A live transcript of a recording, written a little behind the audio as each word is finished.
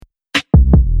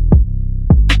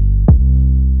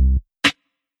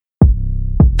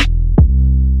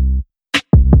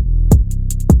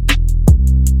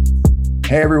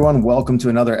Hey everyone, welcome to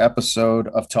another episode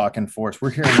of Talking Force.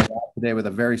 We're here in the lab today with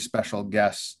a very special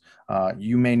guest.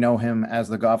 You may know him as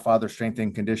the Godfather Strength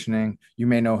and Conditioning. You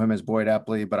may know him as Boyd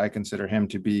Epley, but I consider him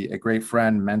to be a great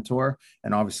friend, mentor,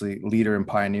 and obviously leader and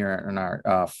pioneer in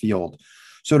our field.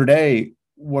 So today,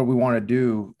 what we want to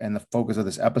do and the focus of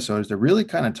this episode is to really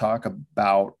kind of talk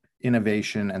about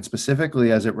innovation and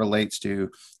specifically as it relates to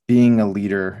being a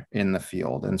leader in the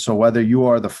field. And so whether you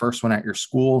are the first one at your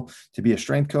school to be a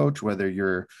strength coach, whether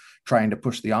you're trying to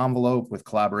push the envelope with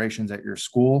collaborations at your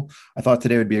school, I thought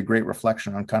today would be a great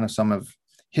reflection on kind of some of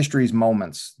history's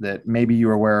moments that maybe you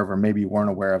were aware of or maybe you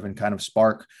weren't aware of and kind of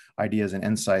spark ideas and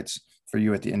insights for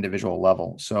you at the individual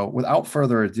level. So without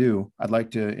further ado, I'd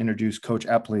like to introduce Coach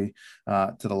Epley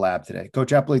to the lab today. Coach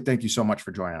Epley, thank you so much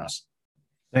for joining us.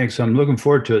 Thanks. I'm looking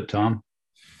forward to it, Tom.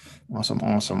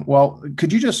 Awesome. Well,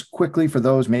 could you just quickly, for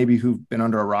those maybe who've been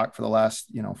under a rock for the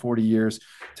last, 40 years,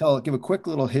 give a quick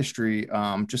little history,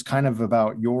 just kind of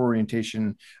about your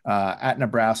orientation at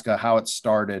Nebraska, how it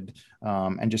started,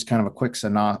 and just kind of a quick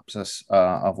synopsis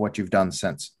of what you've done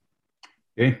since.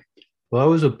 Okay. Well, I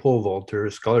was a pole vaulter,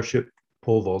 a scholarship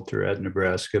pole vaulter at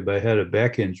Nebraska, but I had a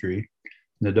back injury.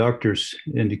 And the doctors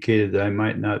indicated that I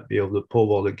might not be able to pole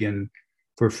vault again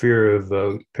for fear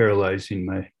of paralyzing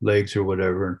my legs or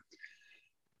whatever.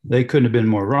 They couldn't have been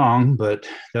more wrong, but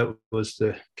that was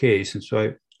the case. And so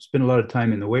I spent a lot of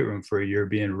time in the weight room for a year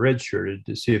being redshirted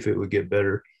to see if it would get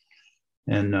better.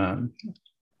 And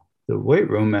the weight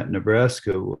room at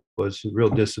Nebraska was a real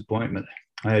disappointment.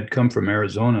 I had come from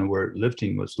Arizona where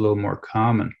lifting was a little more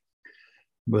common.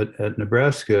 But at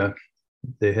Nebraska,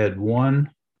 they had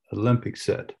one Olympic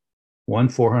set, one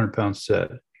 400-pound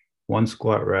set, one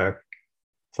squat rack,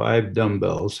 5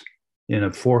 dumbbells in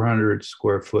a 400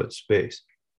 square foot space.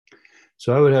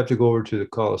 So I would have to go over to the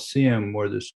Coliseum where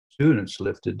the students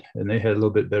lifted, and they had a little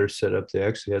bit better setup. They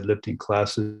actually had lifting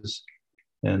classes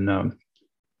and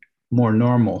more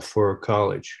normal for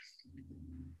college.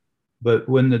 But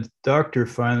when the doctor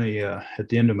finally, at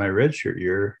the end of my redshirt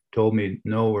year, told me,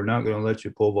 no, we're not going to let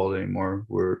you pole vault anymore.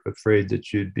 We're afraid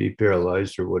that you'd be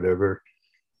paralyzed or whatever.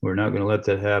 We're not going to let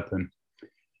that happen.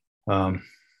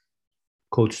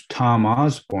 Coach Tom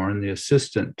Osborne, the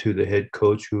assistant to the head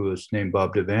coach, who was named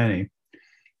Bob Devaney,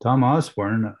 Tom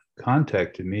Osborne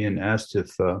contacted me and asked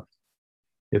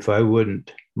if I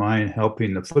wouldn't mind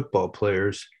helping the football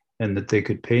players and that they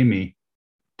could pay me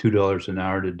 $2 an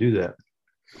hour to do that.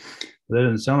 That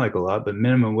doesn't sound like a lot, but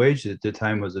minimum wage at the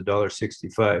time was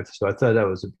 $1.65. So I thought that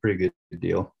was a pretty good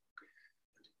deal.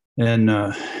 And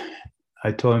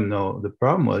I told him, no, the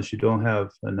problem was you don't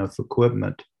have enough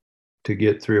equipment to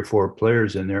get 3 or 4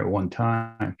 players in there at one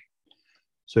time.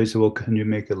 So he said, well, can you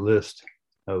make a list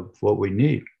of what we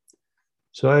need?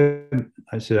 So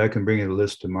I said, I can bring you the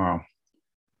list tomorrow.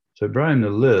 So I brought him the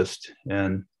list,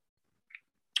 and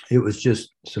it was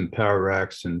just some power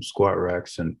racks and squat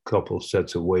racks and a couple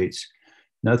sets of weights,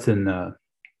 nothing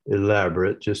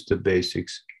elaborate, just the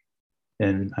basics.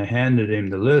 And I handed him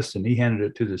the list, and he handed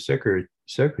it to the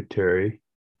secretary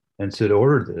and said,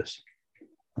 order this.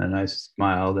 And I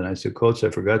smiled and I said, Coach, I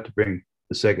forgot to bring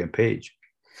the second page.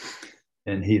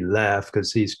 And he laughed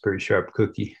because he's a pretty sharp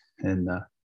cookie. And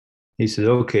he said,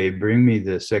 okay, bring me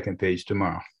the second page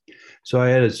tomorrow. So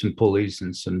I added some pulleys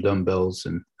and some dumbbells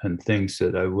and things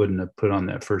that I wouldn't have put on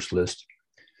that first list.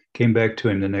 Came back to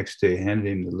him the next day,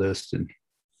 handed him the list. And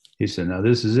he said, now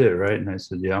this is it, right? And I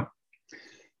said, yeah.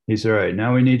 He said, all right,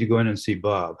 now we need to go in and see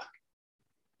Bob.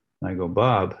 I go,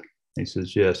 Bob? He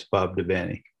says, yes, Bob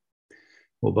Devaney.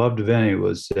 Well, Bob Devaney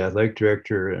was the athletic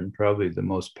director and probably the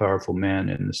most powerful man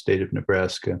in the state of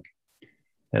Nebraska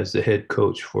as the head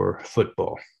coach for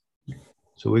football.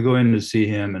 So we go in to see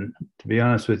him. And to be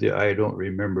honest with you, I don't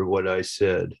remember what I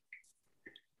said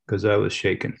because I was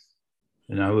shaken.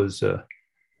 And I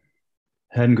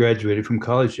hadn't graduated from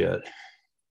college yet.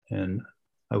 And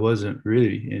I wasn't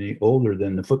really any older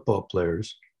than the football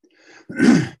players.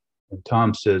 And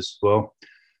Tom says, well,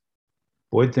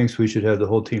 Boyd thinks we should have the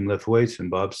whole team lift weights.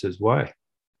 And Bob says, why?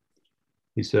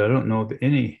 He said, I don't know of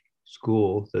any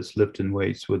school that's lifting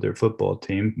weights with their football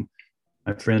team.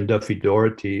 My friend Duffy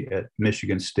Doherty at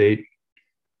Michigan State,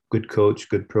 good coach,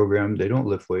 good program. They don't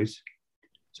lift weights.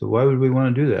 So why would we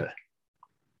want to do that?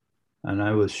 And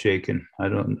I was shaken.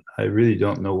 I really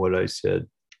don't know what I said,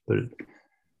 but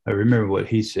I remember what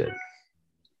he said.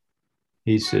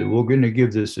 He said, we're going to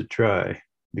give this a try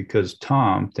because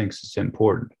Tom thinks it's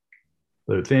important.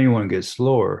 But if anyone gets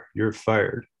slower, you're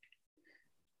fired.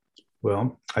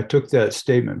 Well, I took that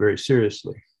statement very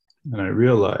seriously. And I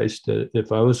realized that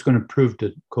if I was going to prove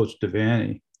to Coach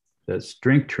Devaney that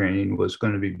strength training was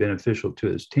going to be beneficial to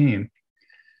his team,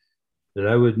 that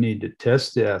I would need to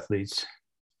test the athletes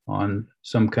on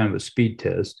some kind of a speed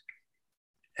test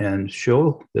and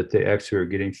show that they actually are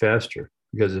getting faster.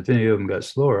 Because if any of them got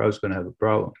slower, I was going to have a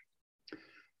problem.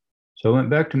 So I went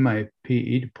back to my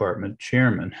PE department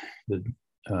chairman, the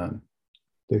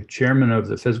chairman of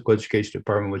the physical education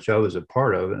department, which I was a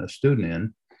part of and a student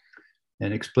in,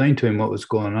 and explained to him what was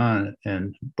going on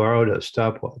and borrowed a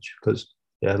stopwatch because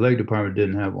the athletic department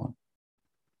didn't have one,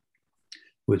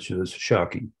 which was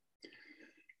shocking.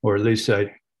 Or at least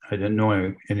I didn't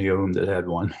know any of them that had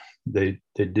one. They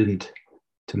didn't,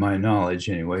 to my knowledge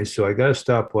anyway. So I got a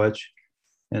stopwatch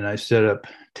and I set up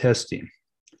testing.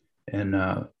 And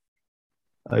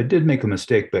I did make a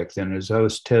mistake back then, as I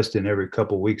was testing every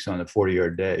couple of weeks on the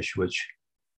 40-yard dash, which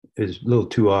is a little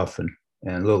too often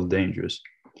and a little dangerous.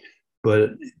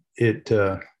 But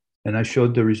and I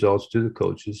showed the results to the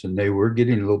coaches, and they were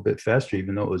getting a little bit faster,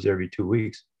 even though it was every 2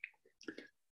 weeks.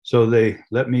 So they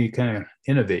let me kind of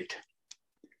innovate.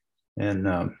 And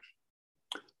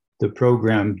the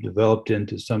program developed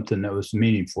into something that was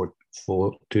meaningful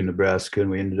to Nebraska,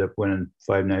 and we ended up winning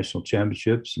 5 national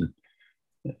championships and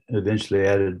eventually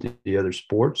added the other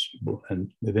sports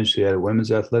and eventually added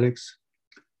women's athletics.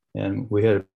 And we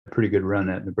had a pretty good run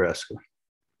at Nebraska.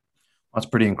 That's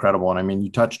pretty incredible. And I mean,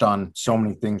 you touched on so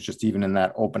many things just even in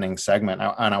that opening segment.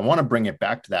 And I want to bring it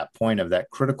back to that point of that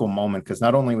critical moment, because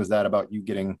not only was that about you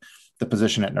getting the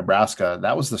position at Nebraska,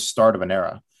 that was the start of an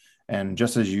era. And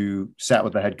just as you sat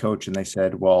with the head coach and they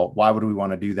said, well, why would we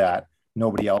want to do that?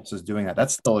 Nobody else is doing that.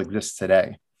 That still exists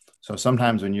today. So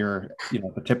sometimes when you're,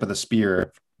 at the tip of the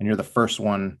spear and you're the first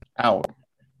one out,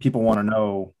 people want to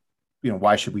know,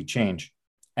 why should we change?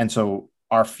 And so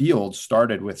our field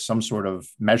started with some sort of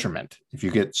measurement. If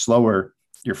you get slower,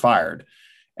 you're fired.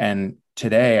 And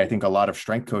today, I think a lot of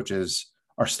strength coaches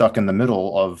are stuck in the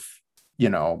middle of,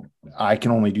 I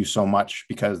can only do so much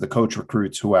because the coach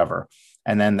recruits whoever.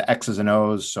 And then the X's and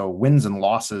O's. So wins and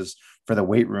losses for the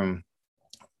weight room,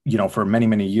 for many,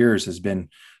 many years has been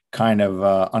kind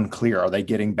of unclear. Are they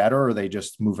getting better? Or are they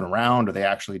just moving around? Are they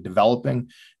actually developing?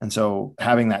 And so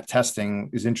having that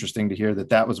testing is interesting to hear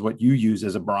that was what you use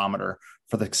as a barometer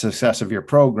for the success of your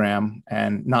program,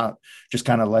 and not just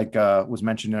kind of like was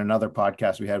mentioned in another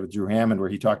podcast we had with Drew Hammond, where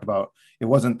he talked about it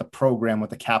wasn't the program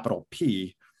with a capital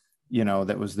P,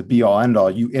 that was the be all end all.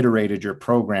 You iterated your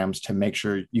programs to make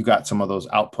sure you got some of those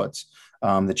outputs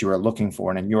that you were looking for.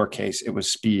 And in your case, it was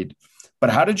speed. But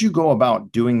how did you go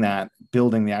about doing that,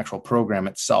 building the actual program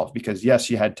itself? Because yes,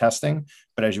 you had testing,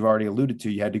 but as you've already alluded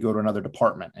to, you had to go to another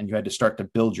department and you had to start to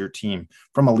build your team.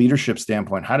 From a leadership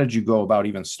standpoint, how did you go about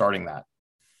even starting that?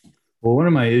 Well, one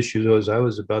of my issues was I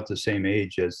was about the same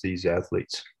age as these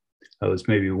athletes. I was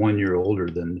maybe 1 year older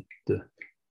than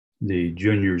the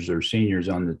juniors or seniors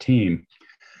on the team.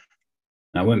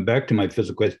 I went back to my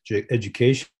physical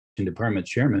education department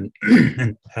chairman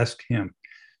and asked him,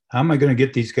 how am I going to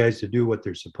get these guys to do what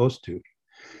they're supposed to?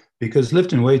 Because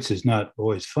lifting weights is not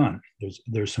always fun.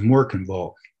 There's some work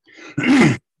involved.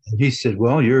 And he said,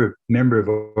 well, you're a member of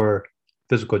our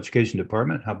physical education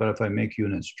department. How about if I make you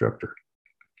an instructor?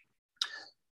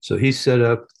 So he set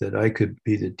up that I could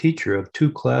be the teacher of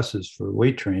 2 classes for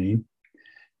weight training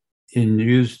and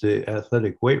use the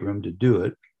athletic weight room to do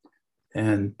it.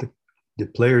 And the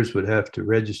players would have to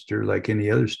register like any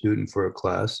other student for a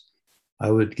class. I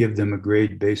would give them a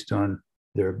grade based on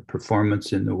their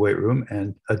performance in the weight room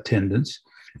and attendance.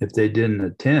 If they didn't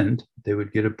attend, they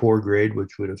would get a poor grade,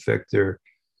 which would affect their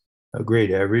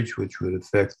grade average, which would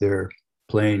affect their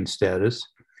playing status.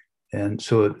 And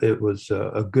so it was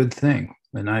a good thing.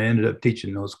 And I ended up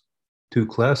teaching those 2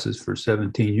 classes for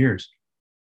 17 years.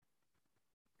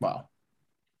 Wow.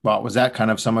 Well, was that kind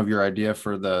of some of your idea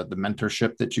for the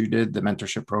mentorship that you did, the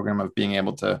mentorship program of being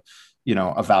able to,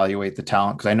 evaluate the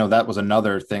talent? Because I know that was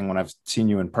another thing when I've seen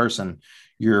you in person.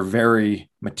 You're very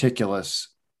meticulous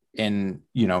in,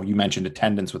 you mentioned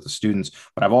attendance with the students,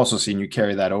 but I've also seen you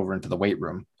carry that over into the weight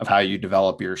room of how you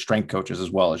develop your strength coaches as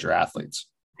well as your athletes.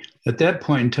 At that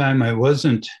point in time, I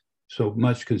wasn't so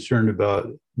much concerned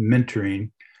about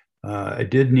mentoring. I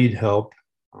did need help.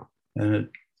 And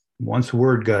once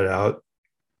word got out,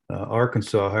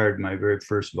 Arkansas hired my very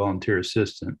first volunteer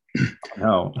assistant.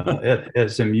 No.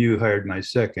 SMU hired my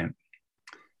second.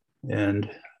 And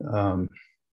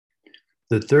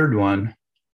the third one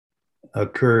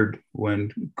occurred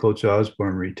when Coach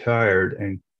Osborne retired,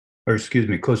 Coach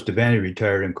Devaney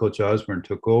retired and Coach Osborne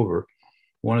took over.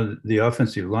 One of the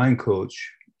offensive line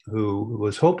coach who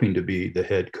was hoping to be the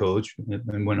head coach,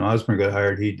 and when Osborne got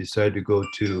hired, he decided to go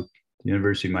to the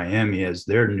University of Miami as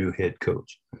their new head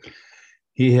coach.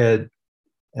 He had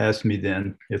asked me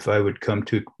then if I would come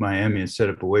to Miami and set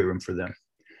up a weight room for them.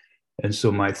 And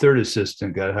so my third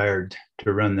assistant got hired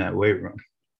to run that weight room.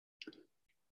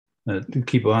 To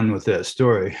keep on with that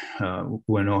story,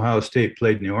 when Ohio State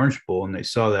played in the Orange Bowl and they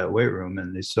saw that weight room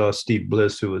and they saw Steve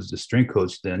Bliss, who was the strength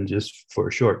coach then, just for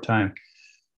a short time,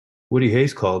 Woody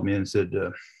Hayes called me and said,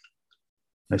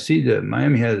 I see that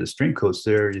Miami has a strength coach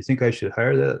there. Do you think I should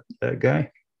hire that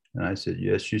guy? And I said,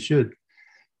 yes, you should.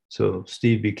 So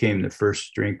Steve became the first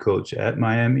strength coach at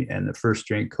Miami and the first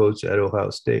strength coach at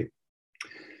Ohio State.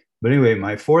 But anyway,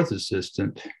 my fourth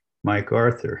assistant, Mike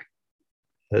Arthur,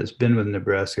 has been with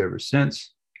Nebraska ever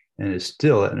since and is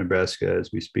still at Nebraska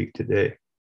as we speak today.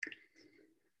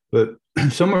 But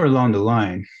somewhere along the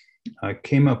line, I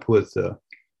came up with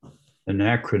an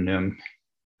acronym,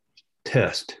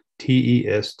 TEST,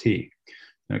 T-E-S-T.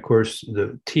 And of course,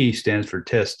 the T stands for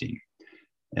testing.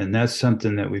 And that's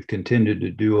something that we've continued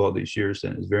to do all these years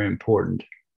and is very important.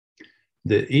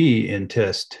 The E in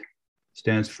TEST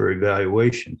stands for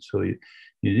evaluation. So you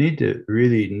need to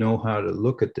really know how to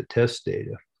look at the test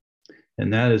data.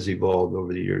 And that has evolved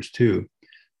over the years too.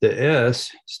 The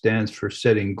S stands for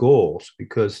setting goals,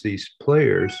 because these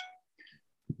players,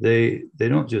 they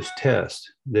don't just test,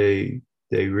 they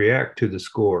react to the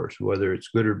scores, whether it's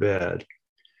good or bad.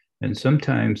 And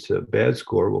sometimes a bad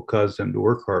score will cause them to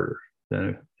work harder.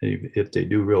 Then if they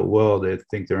do real well, they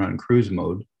think they're on cruise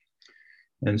mode.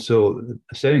 And so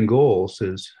setting goals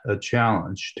is a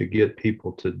challenge to get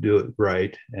people to do it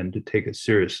right and to take it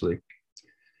seriously.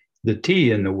 The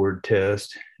T in the word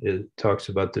test, it talks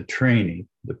about the training,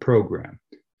 the program.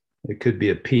 It could be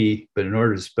a P, but in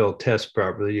order to spell test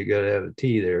properly, you got to have a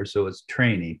T there. So it's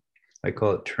training. I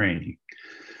call it training.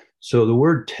 So the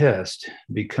word test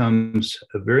becomes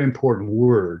a very important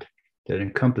word that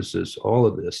encompasses all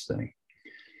of this thing.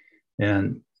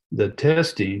 And the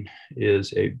testing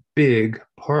is a big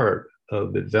part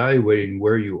of evaluating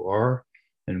where you are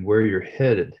and where you're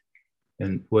headed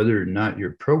and whether or not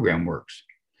your program works.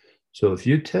 So if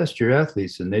you test your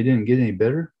athletes and they didn't get any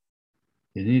better,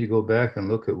 you need to go back and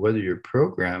look at whether your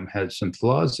program had some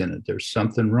flaws in it. There's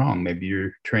something wrong. Maybe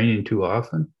you're training too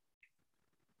often.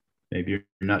 Maybe you're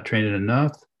not training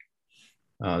enough.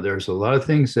 There's a lot of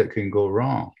things that can go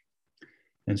wrong.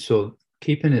 And so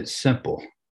keeping it simple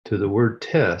to the word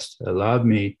test allowed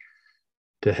me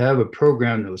to have a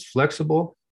program that was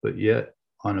flexible, but yet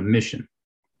on a mission.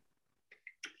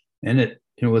 And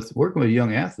with working with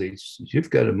young athletes,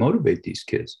 you've got to motivate these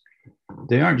kids.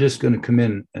 They aren't just going to come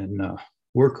in and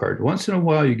work hard. Once in a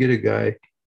while, you get a guy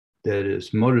that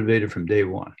is motivated from day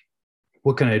one.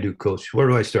 What can I do, coach? Where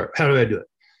do I start? How do I do it?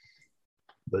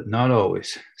 But not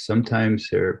always. Sometimes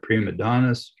they're prima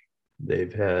donnas.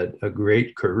 They've had a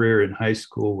great career in high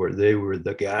school where they were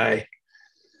the guy,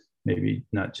 maybe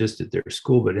not just at their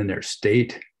school, but in their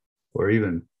state, or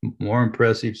even more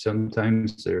impressive.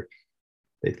 Sometimes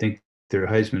they think they're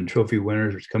Heisman Trophy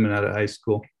winners coming out of high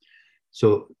school.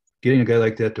 So getting a guy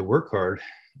like that to work hard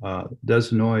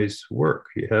doesn't always work.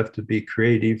 You have to be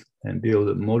creative and be able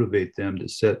to motivate them to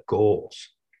set goals.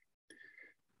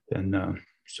 And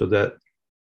so that,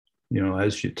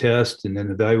 as you test and then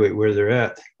evaluate where they're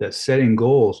at, that setting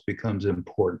goals becomes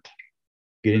important,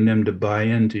 getting them to buy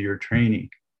into your training.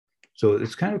 So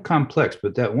it's kind of complex,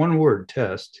 but that one word,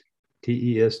 test,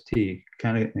 T-E-S-T,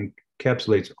 kind of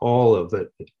encapsulates all of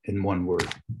it in one word.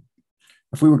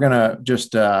 If we were going to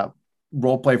just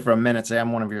role play for a minute, say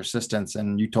I'm one of your assistants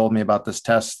and you told me about this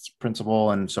test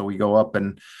principle. And so we go up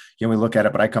and we look at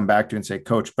it, but I come back to you and say,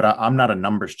 coach, but I'm not a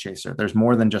numbers chaser. There's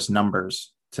more than just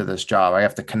numbers to this job. I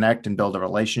have to connect and build a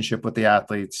relationship with the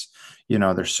athletes.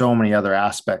 There's so many other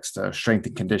aspects to strength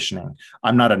and conditioning.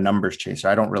 I'm not a numbers chaser.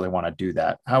 I don't really want to do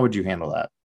that. How would you handle that?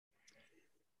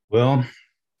 Well,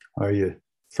 are you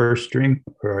first string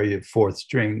or are you fourth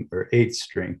string or eighth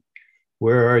string?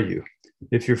 Where are you?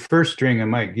 If you're first string, I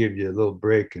might give you a little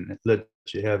break and let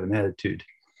you have an attitude.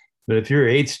 But if you're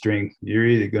eighth string, you're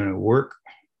either going to work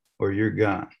or you're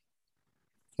gone.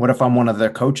 What if I'm one of the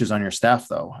coaches on your staff,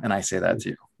 though, and I say that to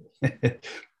you?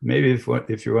 Maybe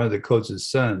if you're one of the coach's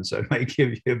sons, I might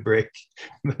give you a break.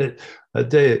 But I'll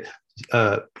tell you,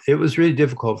 it was really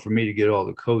difficult for me to get all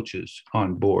the coaches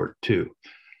on board, too.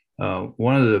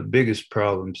 One of the biggest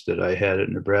problems that I had at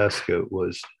Nebraska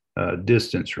was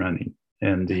distance running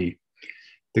and the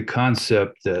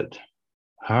concept that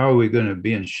how are we going to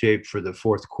be in shape for the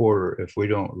fourth quarter if we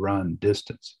don't run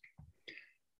distance?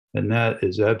 And that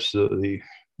is absolutely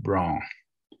wrong.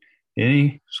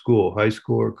 Any school, high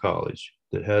school or college,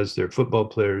 that has their football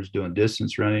players doing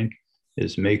distance running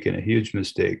is making a huge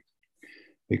mistake,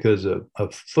 because a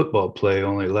football play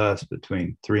only lasts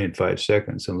between 3 and 5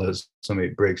 seconds unless somebody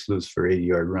breaks loose for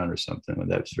 80-yard run or something,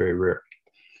 and that's very rare.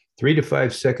 3 to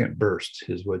 5 second bursts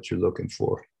is what you're looking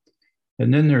for.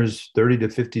 And then there's 30 to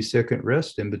 50 second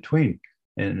rest in between.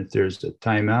 And if there's a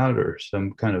timeout or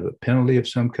some kind of a penalty of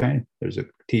some kind, there's a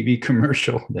TV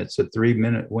commercial that's a 3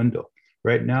 minute window.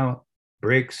 Right now,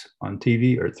 breaks on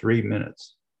TV are 3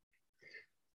 minutes.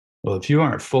 Well, if you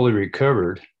aren't fully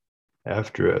recovered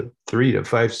after a 3 to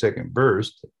 5 second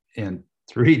burst in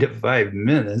 3 to 5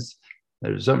 minutes,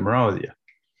 there's something wrong with you.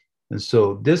 And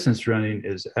so distance running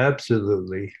is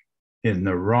absolutely in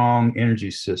the wrong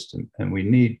energy system. And we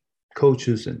need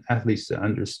coaches and athletes to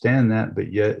understand that,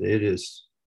 but yet it is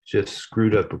just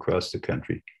screwed up across the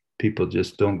country. People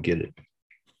just don't get it.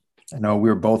 I know we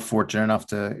were both fortunate enough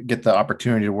to get the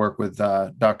opportunity to work with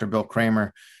Dr. Bill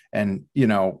Kramer. And, you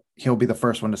know, he'll be the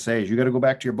first one to say, you got to go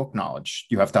back to your book knowledge.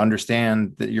 You have to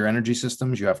understand that your energy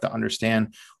systems, you have to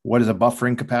understand what is a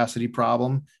buffering capacity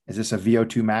problem. Is this a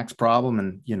VO2 max problem?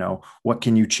 And, you know, what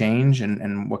can you change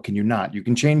and what can you not? You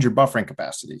can change your buffering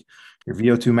capacity. Your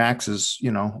VO2 max is,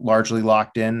 you know, largely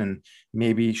locked in, and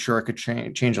maybe sure it could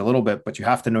change a little bit, but you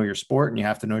have to know your sport and you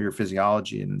have to know your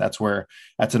physiology. And that's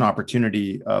an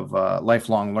opportunity of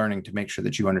lifelong learning to make sure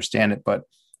that you understand it. But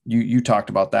you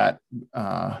talked about that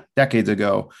decades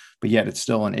ago, but yet it's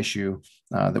still an issue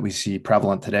that we see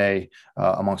prevalent today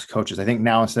amongst coaches. I think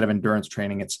now instead of endurance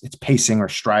training, it's pacing or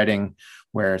striding,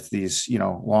 where it's these, you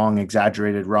know, long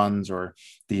exaggerated runs or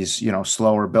these, you know,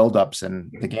 slower buildups. And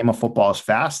the game of football is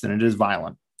fast and it is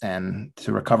violent. And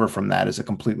to recover from that is a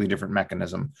completely different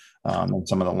mechanism than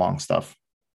some of the long stuff.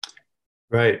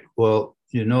 Right. Well,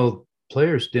 you know,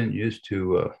 players didn't used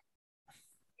to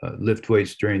lift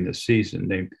weights during the season.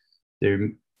 They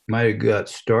might have got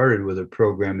started with a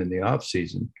program in the off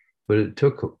season, but it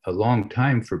took a long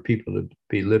time for people to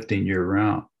be lifting year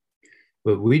round.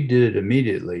 But we did it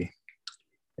immediately,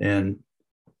 and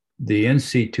the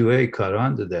NC2A caught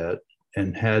on to that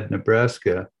and had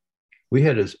Nebraska. We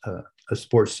had a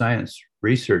sports science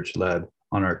research lab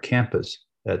on our campus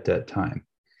at that time,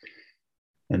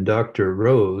 and Dr.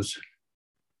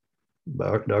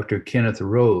 Kenneth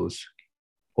Rose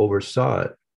oversaw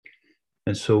it.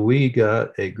 And so we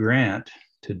got a grant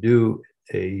to do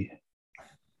a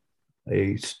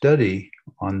study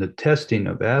on the testing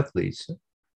of athletes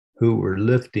who were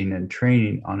lifting and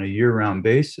training on a year-round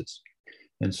basis.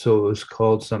 And so it was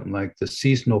called something like the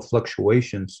seasonal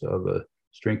fluctuations of a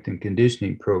strength and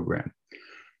conditioning program.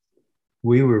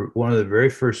 We were one of the very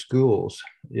first schools,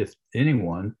 if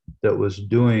anyone, that was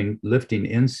doing lifting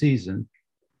in season,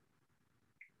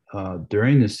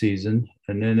 during the season,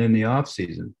 and then in the off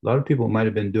season. A lot of people might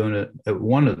have been doing it at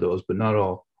one of those, but not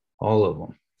all of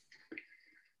them.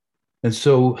 And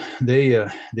so they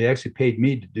actually paid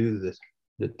me to do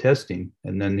the testing,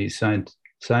 and then these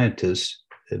scientists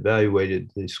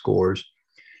evaluated the scores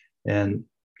and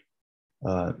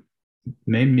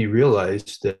made me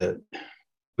realize that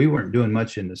we weren't doing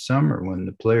much in the summer when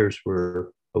the players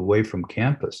were away from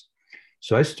campus.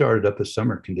 So I started up a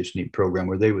summer conditioning program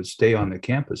where they would stay on the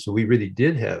campus. So we really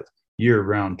did have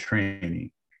year-round training.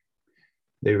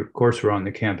 They, of course, were on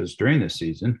the campus during the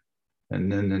season.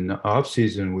 And then in the off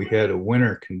season, we had a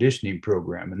winter conditioning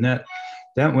program. And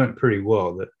that went pretty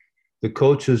well. The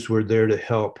coaches were there to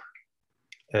help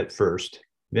at first.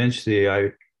 Eventually,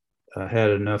 I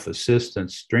had enough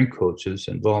assistants, strength coaches,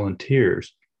 and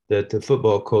volunteers that the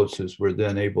football coaches were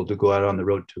then able to go out on the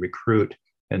road to recruit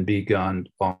and be gone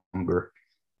longer.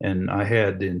 And I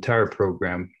had the entire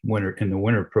program in the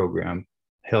winter program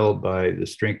held by the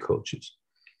strength coaches.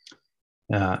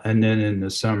 And then in the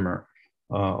summer,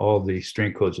 all the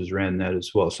strength coaches ran that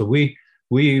as well. So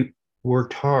we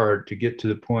worked hard to get to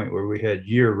the point where we had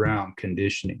year-round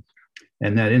conditioning.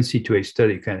 And that NC2A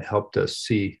study kind of helped us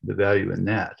see the value in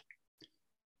that.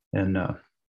 And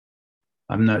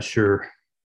I'm not sure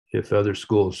if other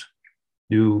schools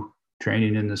do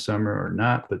training in the summer or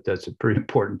not, but that's a pretty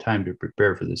important time to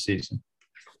prepare for the season.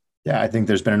 Yeah, I think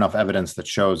there's been enough evidence that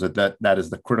shows that is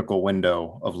the critical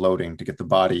window of loading to get the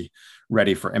body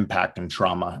ready for impact and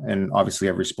trauma. And obviously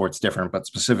every sport's different, but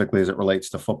specifically as it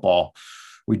relates to football,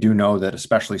 we do know that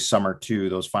especially summer too,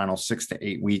 those final 6 to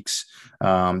 8 weeks,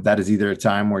 that is either a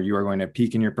time where you are going to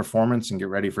peak in your performance and get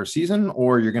ready for a season,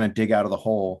 or you're going to dig out of the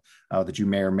hole that you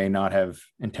may or may not have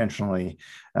intentionally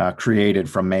created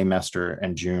from May, Mester,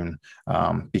 and June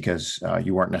because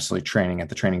you weren't necessarily training at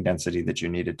the training density that you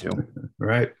needed to.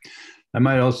 Right. I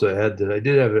might also add that I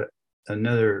did have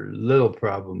another little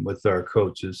problem with our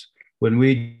coaches. When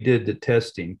we did the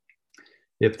testing,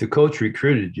 if the coach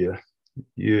recruited you,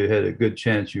 you had a good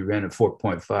chance you ran a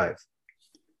 4.5.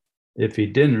 If he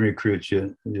didn't recruit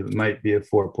you, it might be a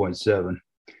 4.7.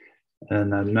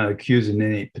 And I'm not accusing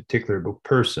any particular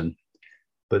person,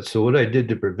 But so what I did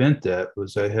to prevent that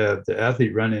was I have the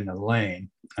athlete run in a lane,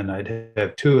 and I'd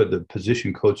have two of the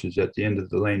position coaches at the end of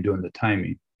the lane doing the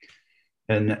timing.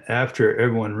 And after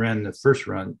everyone ran the first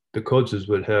run, the coaches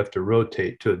would have to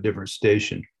rotate to a different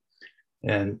station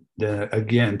and then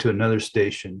again to another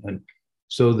station. And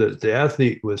so that the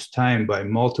athlete was timed by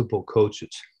multiple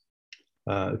coaches.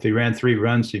 If he ran 3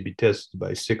 runs, he'd be tested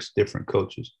by 6 different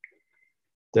coaches.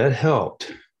 That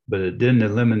helped, but it didn't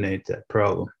eliminate that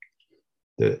problem.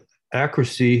 The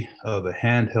accuracy of a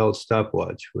handheld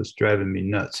stopwatch was driving me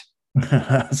nuts.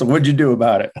 So what'd you do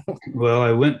about it? Well,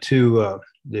 I went to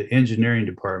the engineering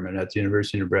department at the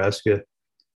University of Nebraska,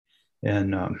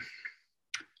 and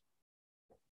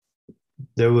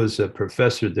there was a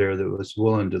professor there that was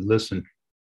willing to listen,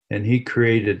 and he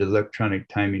created electronic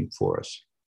timing for us.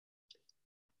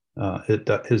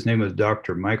 His name was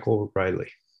Dr. Michael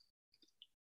Riley,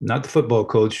 not the football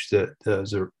coach that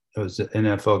was an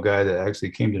NFL guy that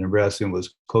actually came to Nebraska and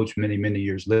was coached many, many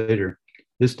years later.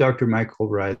 This Dr. Michael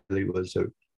Riley was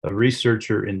a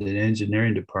researcher in the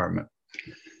engineering department,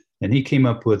 and he came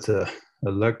up with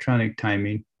electronic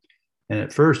timing. And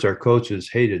at first, our coaches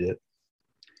hated it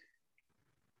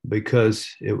because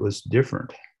it was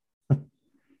different.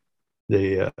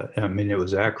 It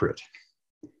was accurate,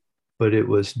 but it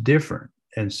was different.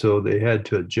 And so they had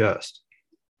to adjust.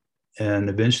 And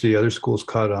eventually other schools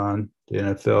caught on, the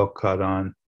NFL caught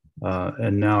on.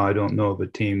 And now I don't know of a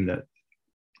team that,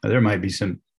 there might be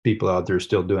some people out there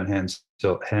still doing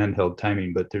handheld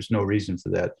timing, but there's no reason for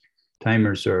that.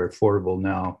 Timers are affordable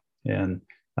now. And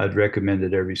I'd recommend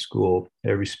that every school,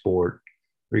 every sport,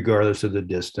 regardless of the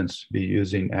distance, be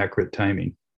using accurate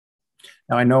timing.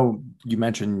 Now, I know you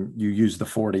mentioned you use the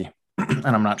 40, and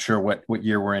I'm not sure what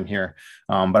year we're in here,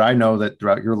 but I know that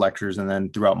throughout your lectures and then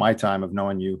throughout my time of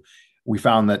knowing you, we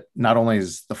found that not only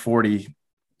is the 40,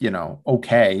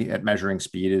 okay at measuring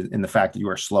speed in the fact that you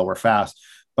are slow or fast,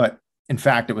 but in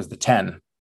fact, it was the 10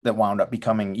 that wound up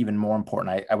becoming even more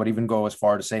important. I would even go as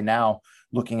far to say now,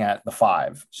 looking at the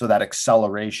 5, so that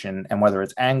acceleration, and whether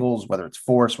it's angles, whether it's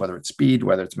force, whether it's speed,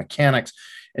 whether it's mechanics,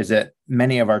 is that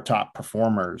many of our top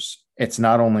performers, it's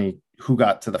not only who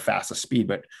got to the fastest speed,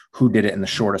 but who did it in the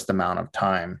shortest amount of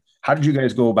time. How did you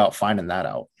guys go about finding that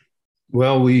out?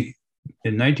 Well, in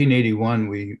 1981,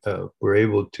 we were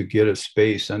able to get a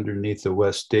space underneath the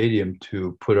West Stadium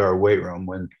to put our weight room.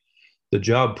 When the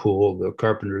job pool, the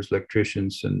carpenters,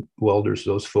 electricians, and welders,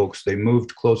 those folks, they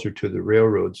moved closer to the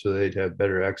railroad so they'd have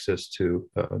better access to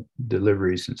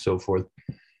deliveries and so forth.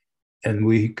 And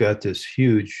we got this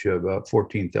huge, about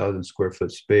 14,000 square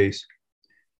foot space.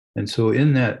 And so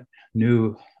in that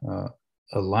new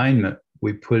alignment,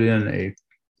 we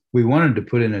wanted to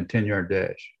put in a 10-yard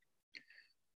dash,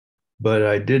 but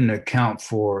I didn't account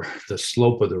for the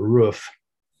slope of the roof.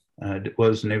 I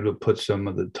wasn't able to put some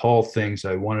of the tall things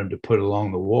I wanted to put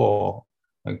along the wall.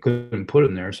 I couldn't put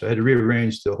them there. So I had to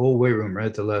rearrange the whole weight room right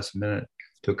at the last minute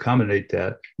to accommodate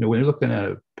that. When you're looking at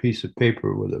a piece of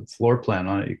paper with a floor plan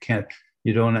on it,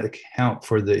 you don't account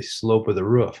for the slope of the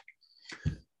roof.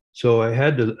 So I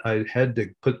had to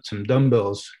put some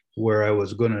dumbbells where I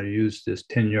was going to use this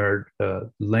 10-yard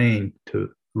lane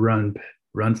to run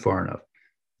far enough.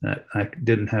 I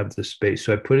didn't have the space.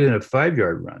 So I put in a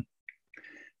 5-yard run.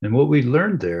 And what we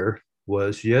learned there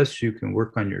was, yes, you can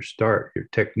work on your start, your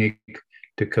technique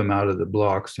to come out of the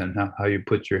blocks and how you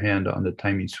put your hand on the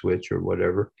timing switch or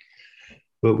whatever.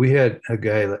 But we had a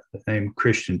guy named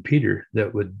Christian Peter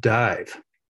that would dive.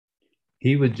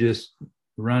 He would just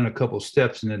run a couple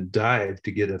steps and then dive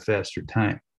to get a faster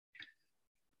time.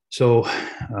 So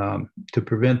to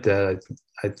prevent that,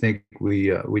 I think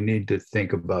we need to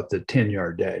think about the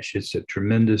 10-yard dash. It's a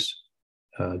tremendous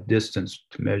distance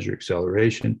to measure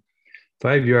acceleration.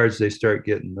 5 yards, they start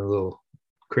getting a little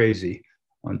crazy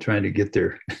on trying to get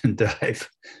there and dive.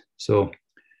 So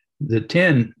the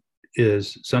 10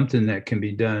 is something that can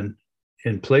be done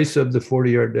in place of the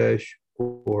 40-yard dash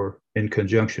or in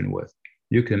conjunction with.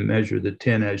 You can measure the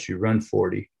 10 as you run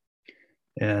 40.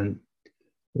 And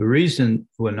the reason,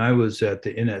 when I was at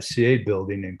the NSCA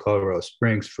building in Colorado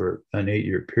Springs for an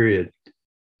 8-year period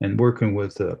and working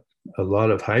with a lot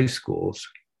of high schools,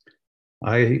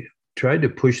 I tried to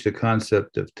push the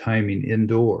concept of timing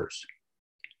indoors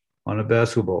on a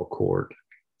basketball court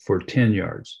for 10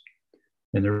 yards.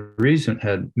 And the reason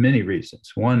had many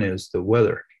reasons. One is the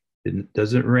weather. It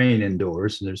doesn't rain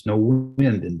indoors, and there's no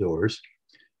wind indoors,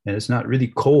 and it's not really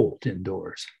cold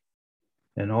indoors.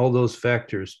 And all those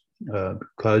factors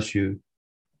cause you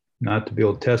not to be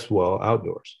able to test well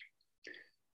outdoors.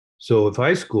 So if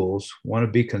high schools want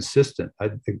to be consistent, I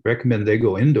recommend they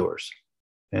go indoors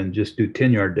and just do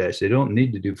 10-yard dash. They don't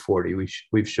need to do 40.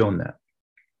 We've shown that.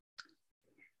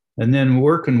 And then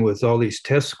working with all these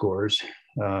test scores,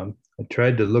 I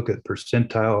tried to look at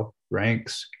percentile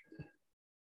ranks,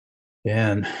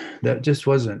 and that just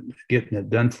wasn't getting it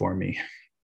done for me.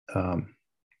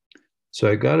 So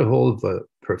I got a hold of a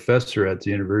professor at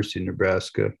the University of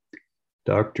Nebraska,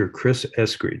 Dr. Chris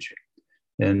Eskridge,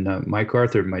 and Mike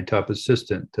Arthur, my top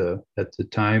assistant at the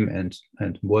time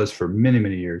and was for many,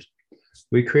 many years.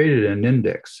 We created an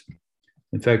index.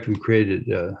 In fact, we created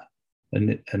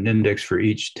an index for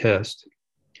each test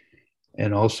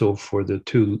and also for the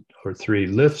 2 or 3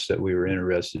 lifts that we were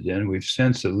interested in. We've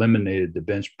since eliminated the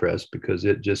bench press because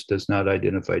it just does not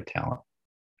identify talent.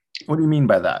 What do you mean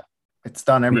by that? It's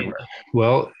done everywhere.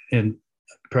 Well, and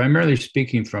primarily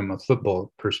speaking from a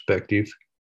football perspective,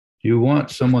 you want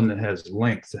someone that has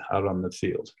length out on the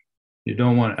field. You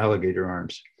don't want alligator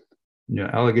arms.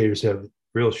 Alligators have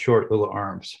real short little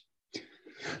arms.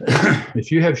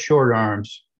 If you have short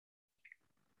arms,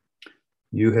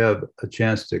 you have a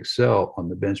chance to excel on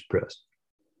the bench press,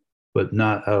 but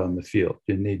not out on the field.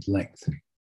 You need length.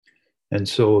 And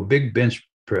so a big bench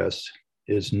press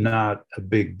is not a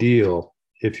big deal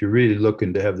if you're really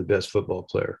looking to have the best football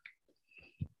player.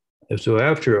 And so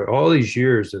after all these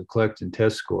years of collecting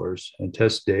test scores and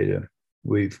test data,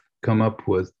 we've come up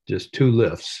with just 2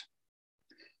 lifts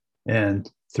and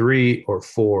 3 or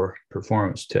 4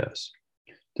 performance tests.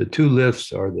 The 2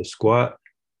 lifts are the squat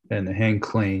and the hang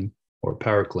clean or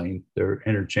power clean. They're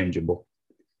interchangeable.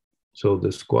 So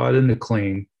the squat and the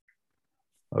clean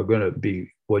are going to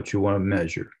be what you want to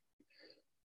measure.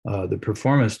 The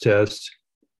performance tests,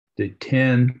 the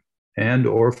 10 and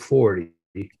or 40,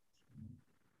 the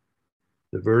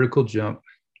vertical jump,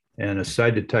 and a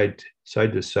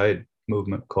side-to-side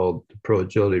movement called the pro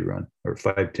agility run, or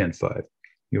 5-10-5.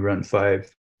 You run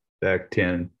 5, back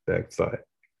 10, back 5.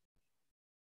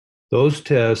 Those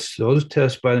tests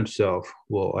by themselves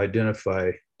will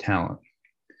identify talent.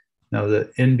 Now, the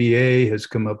NBA has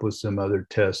come up with some other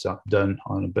tests done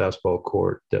on a basketball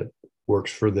court that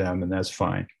works for them, and that's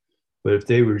fine. But if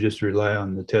they were just rely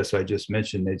on the tests I just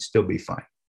mentioned, they'd still be fine.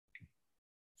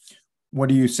 What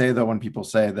do you say, though, when people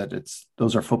say that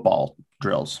those are football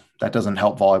drills? That doesn't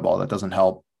help volleyball. That doesn't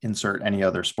help insert any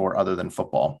other sport other than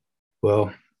football.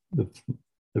 Well,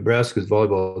 Nebraska's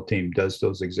volleyball team does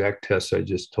those exact tests I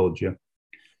just told you.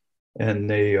 And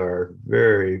they are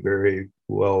very, very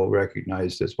well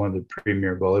recognized as one of the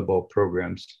premier volleyball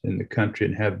programs in the country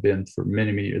and have been for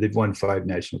many, many years. They've won 5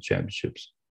 national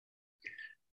championships.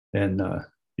 And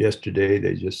yesterday,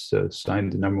 they just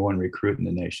signed the #1 recruit in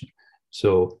the nation.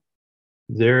 So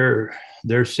they're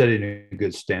setting a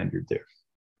good standard there.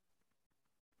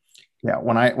 Yeah,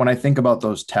 when I think about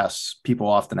those tests, people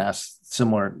often ask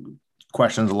similar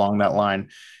questions along that line,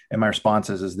 and my response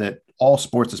is that all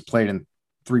sports is played in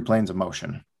 3 planes of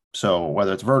motion. So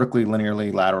whether it's vertically,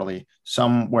 linearly, laterally,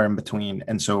 somewhere in between.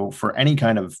 And so for any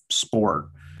kind of sport,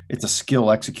 it's a skill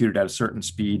executed at a certain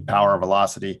speed, power,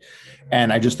 velocity.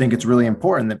 And I just think it's really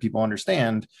important that people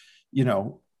understand,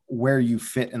 where you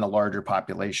fit in the larger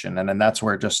population. And then that's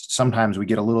where just sometimes we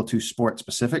get a little too sport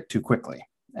specific too quickly.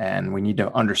 And we need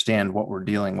to understand what we're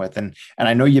dealing with. And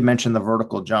I know you mentioned the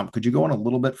vertical jump. Could you go in a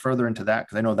little bit further into that?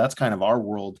 Because I know that's kind of our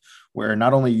world where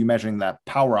not only are you measuring that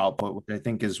power output, which I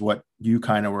think is what you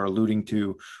kind of were alluding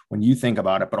to when you think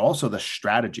about it, but also the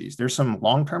strategies. There's some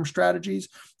long-term strategies.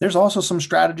 There's also some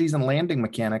strategies and landing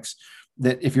mechanics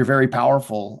that if you're very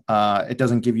powerful, it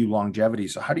doesn't give you longevity.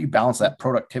 So how do you balance that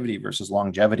productivity versus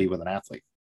longevity with an athlete?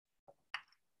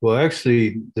 Well,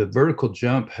 actually, the vertical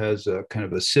jump has a kind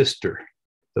of a sister,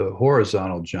 the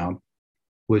horizontal jump,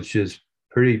 which is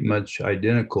pretty much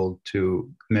identical to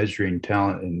measuring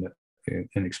talent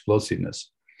and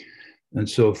explosiveness. And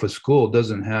so if a school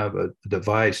doesn't have a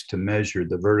device to measure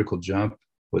the vertical jump,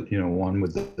 with one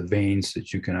with the veins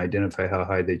that you can identify how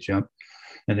high they jump,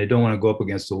 and they don't want to go up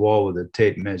against the wall with a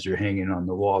tape measure hanging on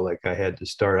the wall like I had to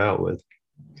start out with,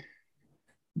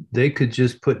 they could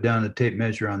just put down a tape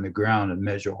measure on the ground and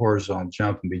measure horizontal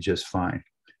jump and be just fine.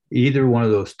 Either one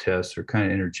of those tests are kind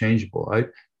of interchangeable. I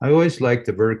always like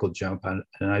the vertical jump, and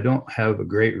I don't have a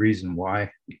great reason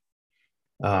why,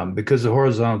 because the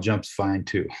horizontal jump's fine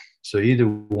too. So either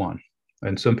one,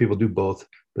 and some people do both,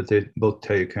 but they both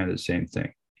tell you kind of the same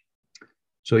thing.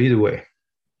 So either way.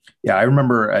 Yeah, I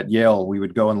remember at Yale, we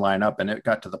would go and line up, and it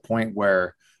got to the point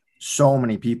where so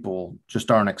many people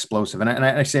just aren't explosive. And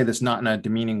I say this not in a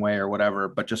demeaning way or whatever,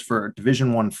 but just for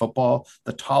Division I football,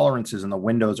 the tolerances and the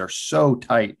windows are so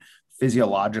tight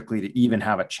physiologically to even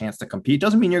have a chance to compete.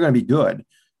 Doesn't mean you're going to be good. It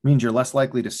means you're less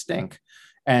likely to stink.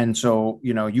 And so,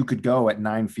 you could go at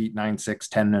 9 feet, 9'6",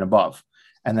 10 and above,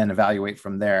 and then evaluate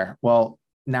from there. Well,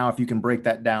 now if you can break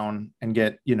that down and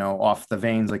get, off the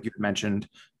veins, like you mentioned,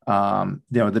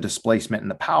 the displacement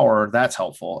and the power, that's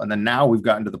helpful. And then now we've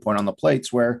gotten to the point on the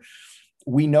plates where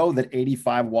we know that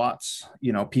 85 watts,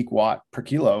 peak watt per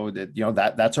kilo,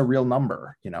 that's a real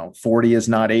number. 40 is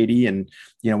not 80. And,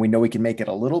 we know we can make it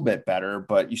a little bit better,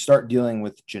 but you start dealing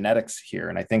with genetics here.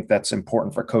 And I think that's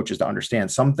important for coaches to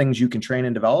understand. Some things you can train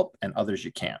and develop and others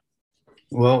you can't.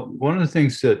 Well, one of the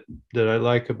things that I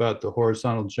like about the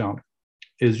horizontal jump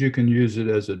is you can use it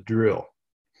as a drill.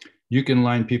 You can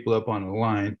line people up on a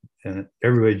line and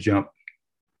everybody jump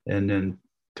and then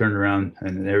turn around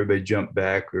and then everybody jump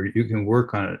back, or you can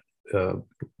work on it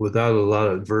without a lot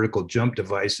of vertical jump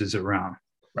devices around.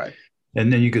 Right.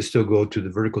 And then you could still go to the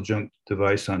vertical jump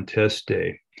device on test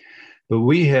day. But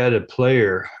we had a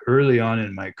player early on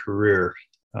in my career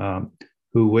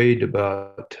who weighed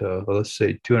about, let's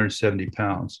say 270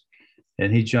 pounds,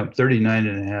 and he jumped 39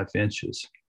 and a half inches.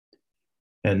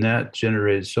 And that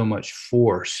generated so much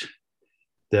force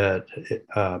that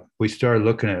we started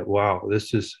looking at, wow,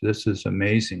 this is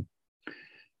amazing.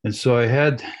 And so I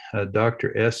had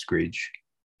Dr. Eskridge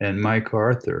and Mike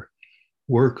Arthur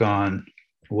work on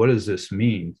what does this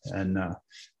mean? And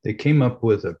they came up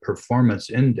with a performance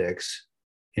index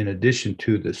in addition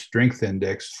to the strength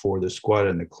index for the squat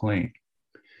and the clean.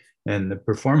 And the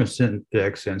performance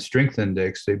index and strength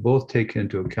index, they both take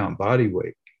into account body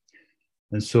weight.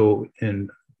 And so in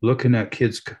looking at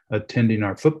kids attending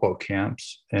our football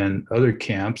camps and other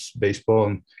camps,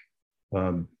 baseball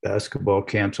and basketball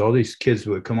camps, all these kids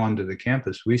would come onto the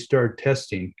campus. We started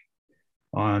testing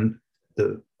on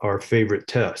our favorite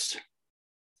tests.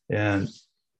 And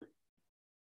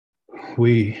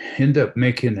we end up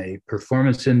making a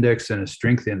performance index and a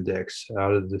strength index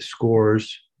out of the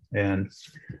scores. And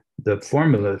the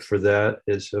formula for that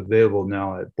is available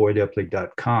now at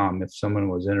boydepley.com if someone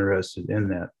was interested in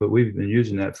that. But we've been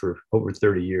using that for over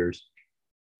 30 years.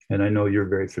 And I know you're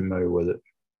very familiar with it.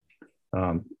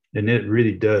 And it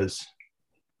really does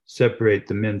separate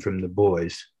the men from the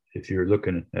boys if you're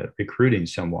looking at recruiting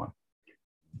someone.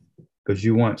 Because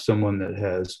you want someone that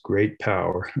has great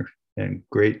power and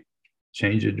great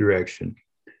change of direction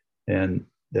and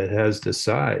that has the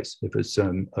size. If it's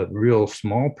a real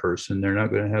small person, they're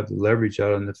not going to have the leverage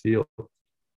out on the field.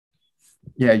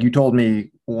 Yeah, you told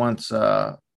me once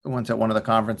at one of the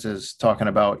conferences talking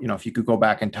about, if you could go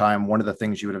back in time, one of the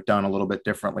things you would have done a little bit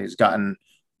differently is gotten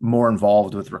more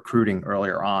involved with recruiting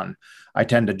earlier on. I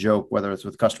tend to joke, whether it's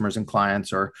with customers and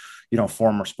clients or,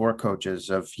 former sport coaches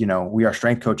of, we are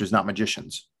strength coaches, not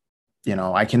magicians.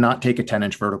 I cannot take a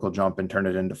 10-inch vertical jump and turn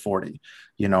it into 40.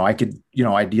 I could,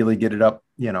 ideally get it up,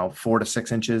 4 to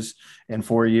 6 inches in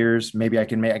 4 years. Maybe I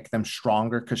can make them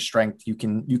stronger because strength, you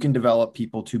can develop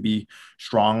people to be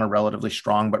strong or relatively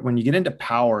strong. But when you get into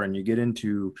power and you get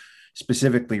into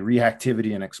specifically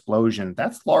reactivity and explosion,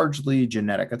 that's largely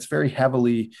genetic. That's very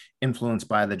heavily influenced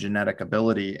by the genetic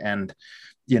ability. And,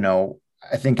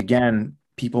 I think, again,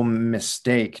 people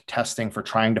mistake testing for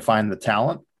trying to find the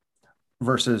talent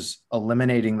versus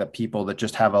eliminating the people that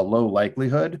just have a low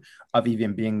likelihood of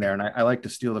even being there. And I like to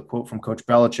steal the quote from Coach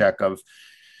Belichick of,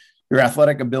 your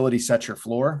athletic ability sets your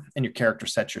floor and your character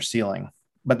sets your ceiling.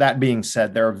 But that being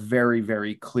said, there are very,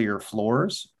 very clear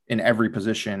floors in every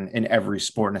position, in every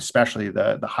sport, and especially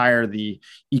the higher the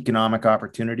economic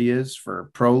opportunity is for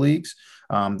pro leagues,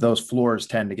 those floors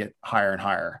tend to get higher and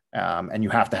higher, and you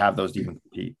have to have those to even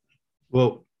compete.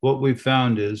 Well, what we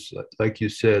found is, like you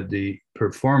said, the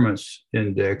performance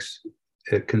index,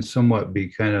 it can somewhat be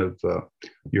kind of,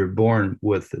 you're born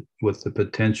with the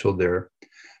potential there.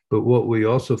 But what we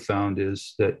also found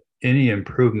is that any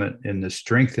improvement in the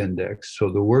strength index, so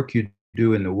the work you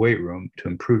do in the weight room to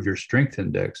improve your strength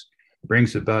index,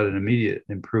 brings about an immediate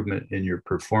improvement in your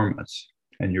performance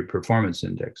and your performance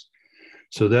index.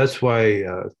 So that's why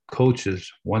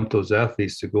coaches want those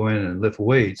athletes to go in and lift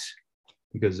weights,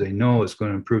 because they know it's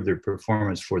going to improve their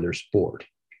performance for their sport.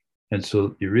 And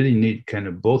so you really need kind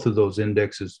of both of those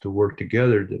indexes to work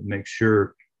together to make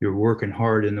sure you're working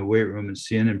hard in the weight room and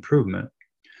seeing improvement.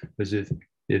 Because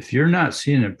if you're not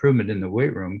seeing improvement in the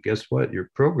weight room, guess what? Your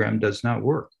program does not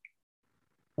work.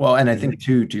 Well, and I think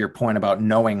too, to your point about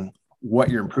knowing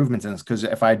what your improvements is, because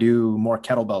if I do more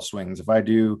kettlebell swings, if I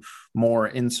do more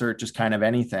insert, just kind of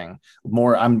anything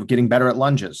more, I'm getting better at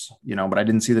lunges, but I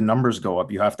didn't see the numbers go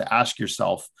up. You have to ask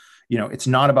yourself, it's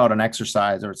not about an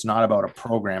exercise or it's not about a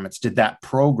program. It's, did that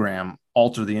program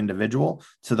alter the individual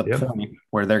to the point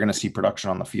where they're going to see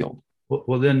production on the field?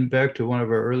 Well, then back to one of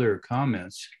our earlier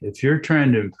comments, if you're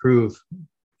trying to improve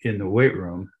in the weight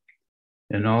room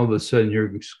and all of a sudden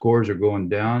your scores are going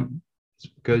down, it's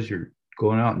because you're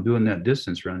going out and doing that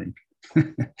distance running.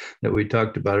 that we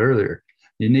talked about earlier.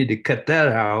 You need to cut that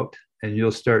out, and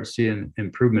you'll start seeing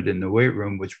improvement in the weight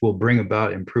room, which will bring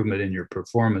about improvement in your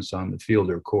performance on the field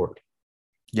or court.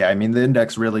 Yeah, I mean, the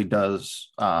index really does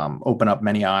open up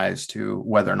many eyes to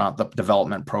whether or not the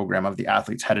development program of the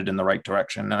athlete's headed in the right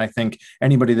direction. And I think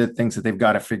anybody that thinks that they've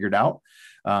got it figured out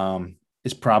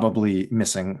is probably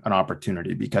missing an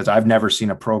opportunity, because I've never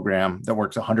seen a program that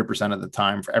works 100% of the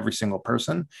time for every single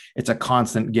person. It's a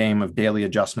constant game of daily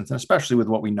adjustments. And especially with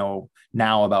what we know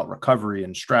now about recovery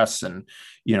and stress and,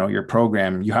 your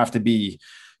program, you have to be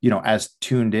as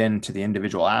tuned in to the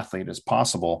individual athlete as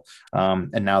possible.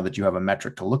 And now that you have a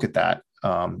metric to look at that,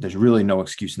 there's really no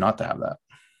excuse not to have that.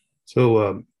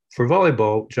 So for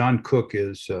volleyball, John Cook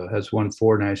has won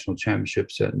 4 national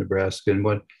championships at Nebraska. And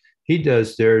what he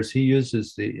does there is he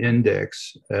uses the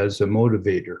index as a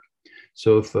motivator.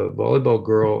 So if a volleyball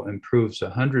girl improves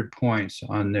 100 points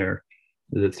on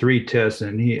the 3 tests,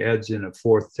 and he adds in a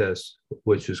 4th test,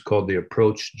 which is called the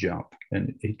approach jump,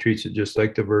 and he treats it just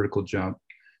like the vertical jump,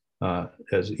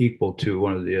 as equal to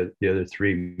one of the other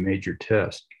 3 major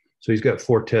tests. So he's got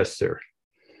 4 tests there.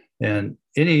 And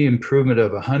any improvement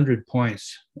of 100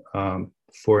 points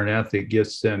for an athlete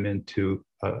gets them into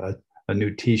a new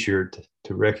t-shirt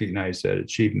to recognize that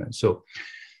achievement. So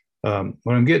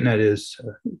what I'm getting at is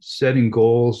setting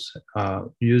goals,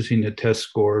 using the test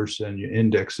scores and your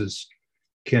indexes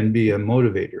can be a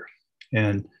motivator.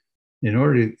 And in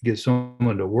order to get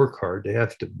someone to work hard, they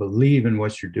have to believe in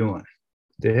what you're doing.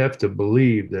 They have to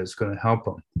believe that it's going to help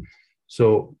them.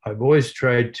 So I've always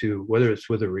tried to, whether it's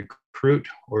with a recruit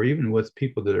or even with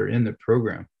people that are in the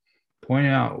program, point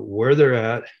out where they're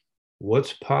at,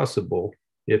 what's possible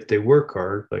if they work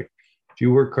hard. Like if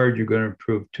you work hard, you're going to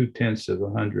improve 2/10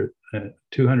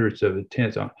 of a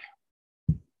tenth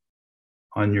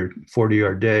on your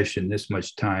 40-yard dash in this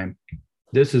much time.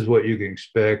 This is what you can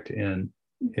expect in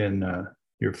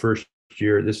your first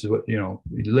year. This is what, you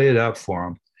lay it out for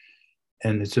them.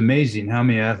 And it's amazing how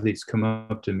many athletes come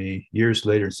up to me years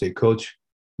later and say, Coach,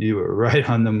 you were right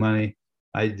on the money.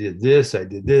 I did this,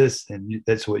 and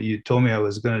that's what you told me I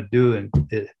was going to do, and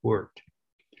it worked.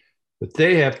 But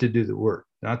they have to do the work,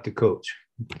 not the coach.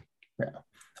 Yeah.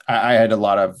 I had a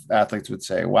lot of athletes would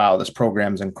say, wow, this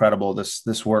program's incredible.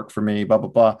 This worked for me, blah, blah,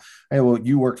 blah. Hey, well,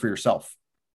 you worked for yourself.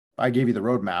 I gave you the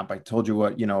roadmap. I told you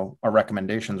what, our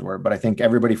recommendations were, but I think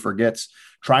everybody forgets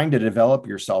trying to develop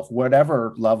yourself,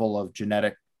 whatever level of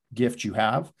genetic gift you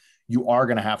have, you are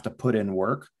going to have to put in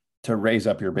work to raise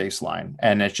up your baseline.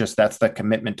 And it's just, that's the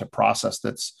commitment to process.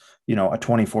 That's, a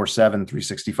 24/7,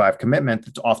 365 commitment.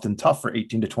 That's often tough for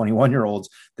 18 to 21-year-olds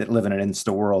that live in an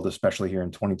Insta world, especially here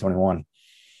in 2021.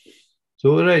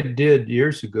 So what I did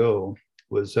years ago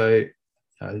was I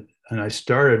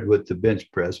started with the bench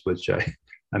press, which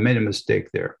I made a mistake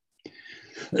there,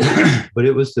 but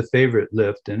it was the favorite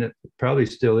lift, and it probably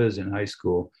still is in high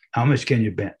school. How much can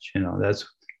you bench?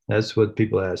 That's what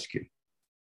people ask you.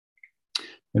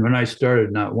 And when I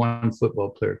started, not one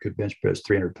football player could bench press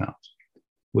 300 pounds,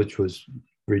 which was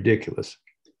ridiculous.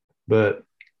 But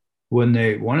when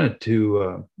they wanted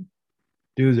to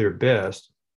do their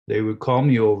best, they would call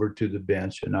me over to the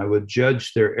bench, and I would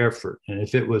judge their effort. And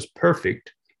if it was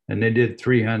perfect and they did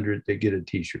 300, they get a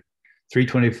t-shirt.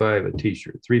 325 a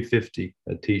t-shirt, 350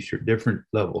 a t-shirt, different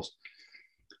levels,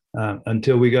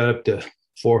 until we got up to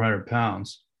 400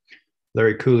 pounds.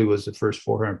 Larry Cooley was the first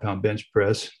 400-pound bench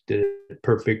press, did it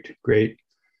perfect, great.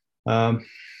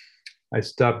 I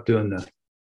stopped doing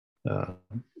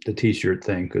the t-shirt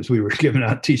thing because we were giving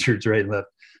out t-shirts right and left.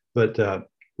 But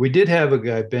we did have a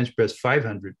guy bench press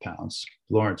 500 pounds,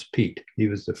 Lawrence Pete. He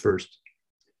was the first.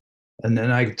 And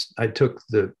then I took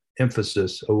the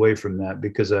emphasis away from that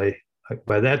because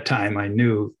by that time, I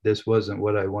knew this wasn't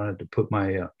what I wanted to put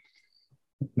my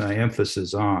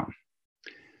emphasis on.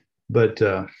 But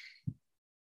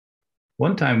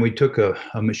one time we took a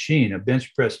machine, a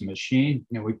bench press machine,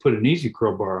 and we put an easy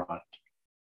curl bar on it.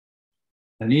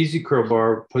 An easy curl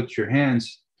bar puts your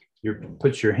hands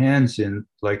in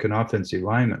like an offensive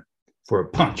lineman for a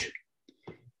punch.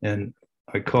 And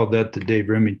I called that the Dave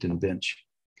Remington bench.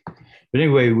 But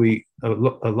anyway,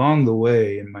 along the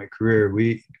way in my career,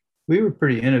 we were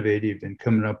pretty innovative in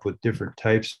coming up with different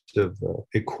types of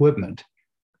equipment.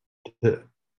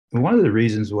 One of the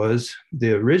reasons was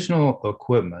the original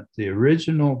equipment, the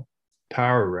original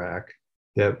power rack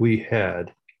that we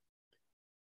had,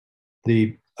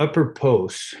 the upper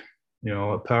posts,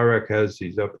 a power rack has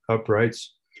these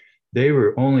uprights, they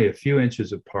were only a few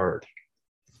inches apart.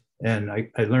 And I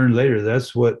learned later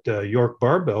that's what York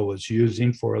Barbell was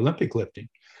using for Olympic lifting.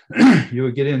 You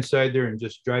would get inside there and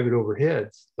just drive it overhead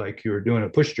like you were doing a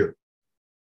push jerk.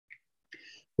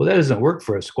 Well, that doesn't work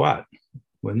for a squat.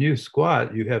 When you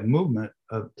squat, you have movement.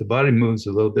 The body moves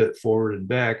a little bit forward and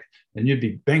back, and you'd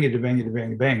be banging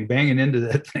into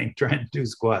that thing trying to do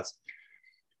squats.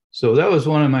 So that was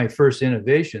one of my first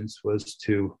innovations, was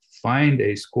to find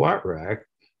a squat rack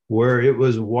where it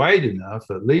was wide enough,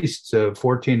 at least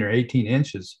 14 or 18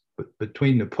 inches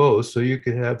between the posts, so you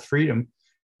could have freedom.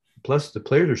 Plus, the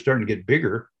players are starting to get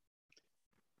bigger.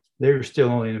 They were still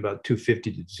only in about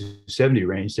 250 to 270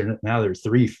 range. Now they're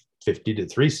 350 to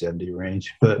 370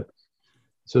 range, but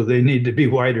so they need to be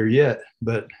wider yet.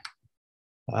 But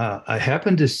I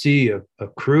happened to see a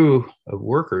crew of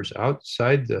workers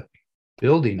outside the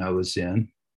building I was in.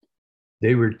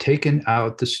 They were taking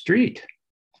out the street,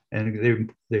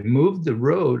 and they moved the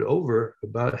road over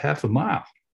about half a mile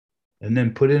and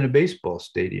then put in a baseball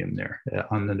stadium there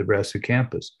on the Nebraska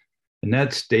campus. And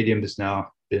that stadium has now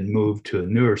been moved to a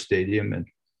newer stadium,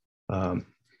 and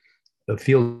a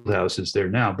field house is there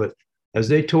now. But as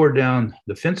they tore down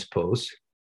the fence posts,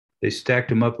 they stacked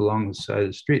them up along the side of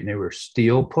the street, and they were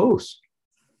steel posts,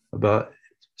 about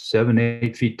 7,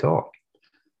 8 feet tall.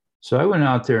 So I went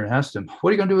out there and asked them, what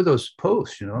are you going to do with those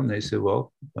posts? And they said,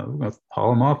 well, we're going to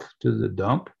haul them off to the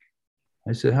dump.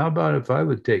 I said, how about if I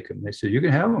would take them? They said, you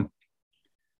can have them.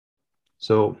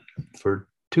 So for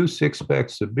 2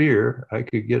 6-packs of beer, I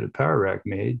could get a power rack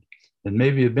made and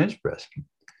maybe a bench press.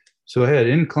 So I had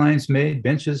inclines made,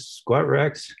 benches, squat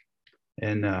racks.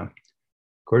 And of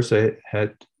course, I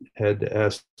had to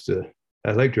ask the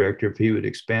athletic director if he would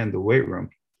expand the weight room.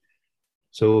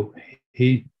 So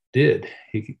he did.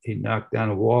 He knocked down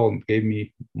a wall and gave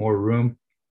me more room.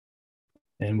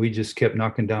 And we just kept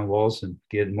knocking down walls and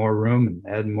getting more room and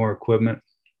adding more equipment.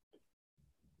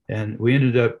 And we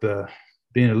ended up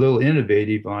being a little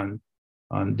innovative on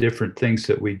different things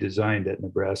that we designed at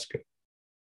Nebraska.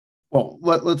 Well,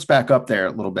 let's back up there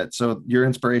a little bit. So your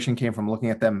inspiration came from looking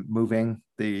at them moving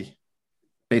the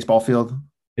baseball field?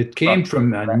 It came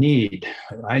from a need.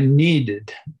 I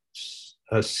needed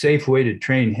a safe way to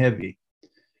train heavy.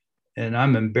 And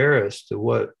I'm embarrassed at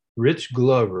what Rich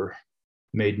Glover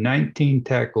made 19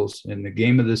 tackles in the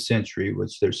game of the century,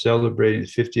 which they're celebrating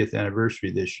his 50th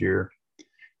anniversary this year.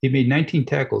 He made 19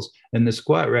 tackles, and the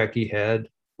squat rack he had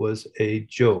was a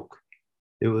joke.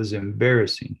 It was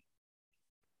embarrassing.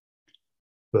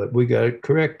 But we got it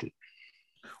corrected.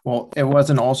 Well, it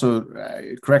wasn't also,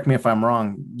 correct me if I'm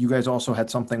wrong, you guys also had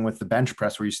something with the bench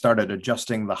press where you started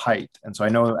adjusting the height. And so I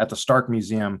know at the Stark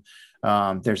Museum,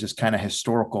 there's this kind of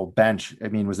historical bench. I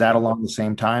mean, was that along the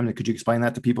same time? Could you explain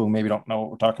that to people who maybe don't know what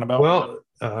we're talking about?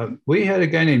 Well, we had a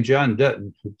guy named John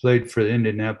Dutton who played for the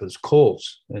Indianapolis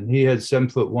Colts, and he had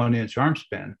 7'1" arm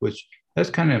span, which that's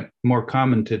kind of more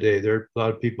common today. There are a lot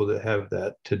of people that have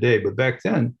that today, but back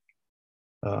then,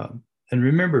 and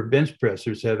remember, bench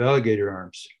pressers have alligator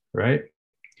arms, right?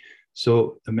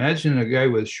 So imagine a guy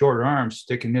with short arms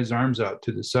sticking his arms out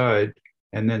to the side,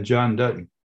 and then John Dutton.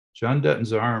 John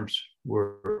Dutton's arms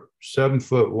were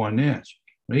 7'1".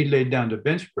 When he laid down to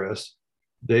bench press,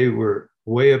 they were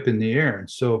way up in the air. And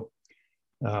so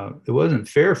it wasn't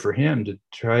fair for him to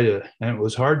try to, and it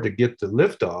was hard to get the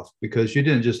lift off because you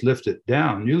didn't just lift it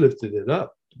down, you lifted it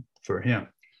up for him.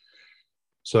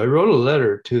 So I wrote a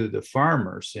letter to the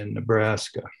farmers in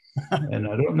Nebraska, and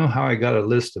I don't know how I got a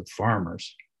list of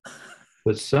farmers,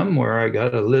 but somewhere I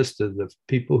got a list of the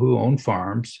people who own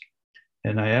farms.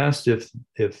 And I asked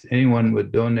if anyone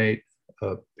would donate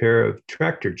a pair of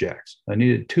tractor jacks. I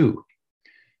needed 2,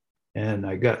 and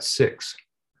I got 6.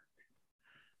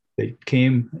 They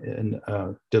came and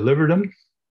delivered them,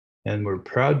 and we're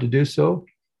proud to do so.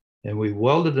 And we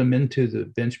welded them into the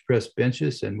bench press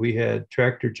benches, and we had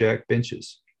tractor jack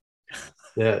benches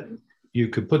that you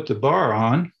could put the bar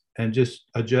on and just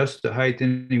adjust the height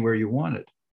anywhere you wanted.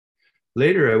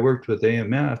 Later, I worked with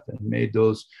AMF and made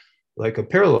those like a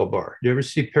parallel bar. You ever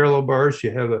see parallel bars? You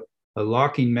have a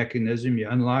locking mechanism, you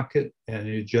unlock it and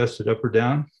you adjust it up or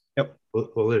down. Yep.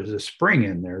 Well, there's a spring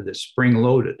in there that's spring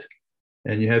loaded,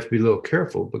 and you have to be a little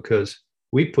careful because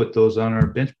we put those on our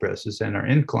bench presses and our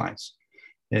inclines.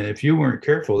 And if you weren't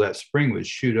careful, that spring would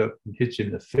shoot up and hit you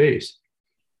in the face.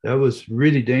 That was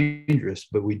really dangerous,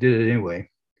 but we did it anyway.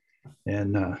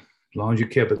 And as long as you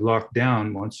kept it locked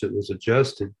down, once it was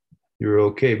adjusted, you were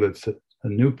okay. But if a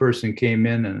new person came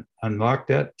in and unlocked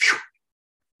that,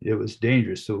 it was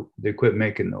dangerous. So they quit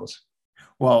making those.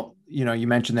 Well, you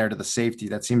mentioned there to the safety.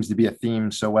 That seems to be a theme.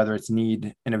 So whether it's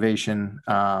need, innovation,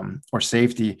 or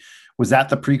safety, was that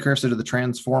the precursor to the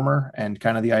transformer and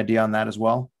kind of the idea on that as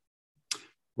well?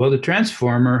 Well, the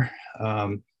transformer,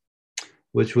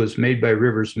 which was made by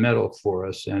Rivers Metal for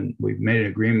us, and we've made an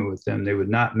agreement with them, they would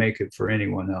not make it for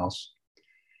anyone else.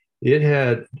 It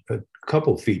had a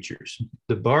couple features.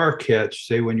 The bar catch,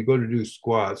 say when you go to do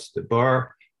squats, the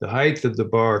height of the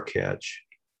bar catch,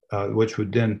 which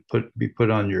would then be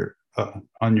put on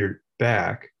your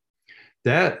back,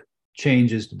 that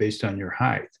changes based on your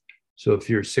height. So if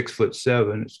you're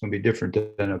 6'7", it's going to be different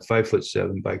than a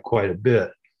 5'7" by quite a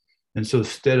bit. And so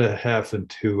instead of having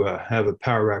to have a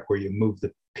power rack where you move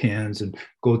the pins and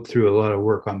go through a lot of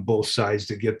work on both sides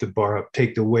to get the bar up,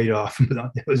 take the weight off,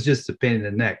 it was just a pain in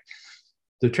the neck.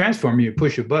 The transformer, you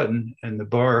push a button and the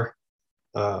bar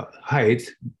height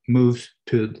moves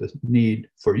to the need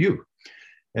for you.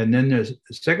 And then there's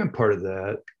the second part of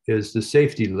that is the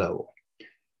safety level.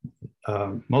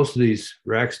 Most of these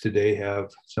racks today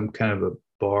have some kind of a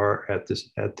bar at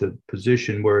the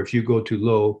position where if you go too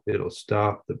low, it'll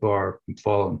stop the bar from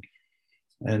falling.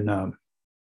 And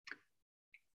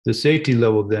the safety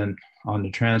level then on the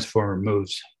transformer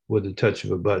moves with the touch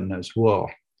of a button as well.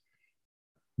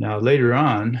 Now later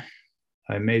on,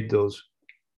 I made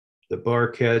the bar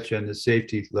catch and the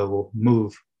safety level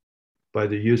move by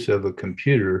the use of a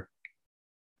computer,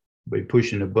 by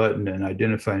pushing a button and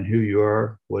identifying who you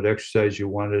are, what exercise you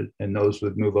wanted, and those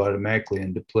would move automatically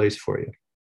into place for you.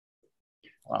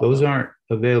 Wow. Those aren't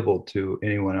available to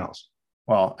anyone else.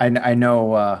 Well, I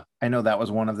know that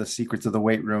was one of the secrets of the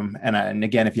weight room. And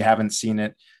again, if you haven't seen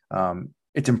it,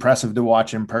 it's impressive to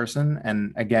watch in person.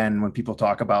 And again, when people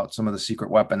talk about some of the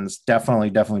secret weapons,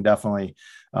 definitely,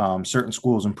 certain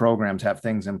schools and programs have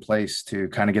things in place to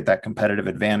kind of get that competitive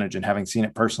advantage. And having seen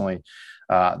it personally,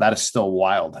 that is still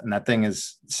wild. And that thing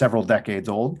is several decades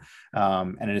old.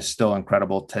 And it is still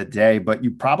incredible today. But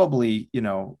you probably,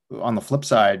 on the flip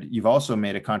side, you've also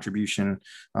made a contribution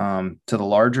to the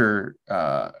larger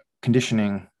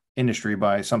conditioning industry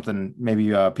by something maybe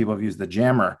people have used, the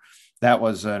jammer. That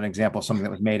was an example of something that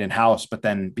was made in-house, but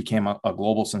then became a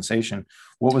global sensation.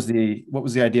 What was the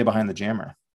idea behind the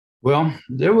jammer? Well,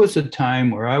 there was a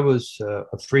time where I was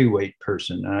a free weight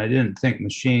person, and I didn't think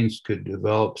machines could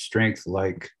develop strength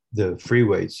like the free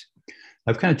weights.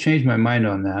 I've kind of changed my mind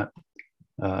on that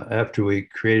after we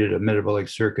created a metabolic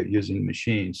circuit using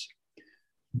machines.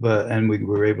 And we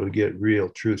were able to get real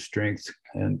true strength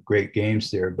and great gains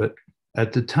there. But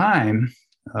at the time,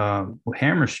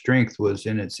 hammer strength was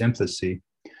in its infancy,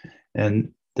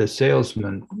 and the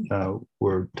salesmen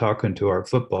were talking to our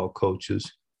football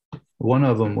coaches. One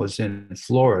of them was in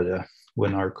Florida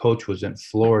when our coach was in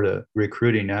Florida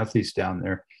recruiting athletes down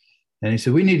there. And he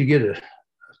said, we need to get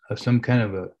some kind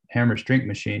of a hammer strength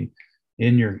machine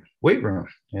in your weight room.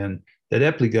 And that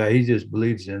Epley guy, he just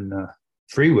believes in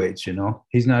free weights,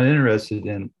 He's not interested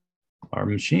in our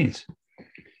machines.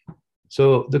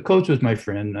 So the coach was my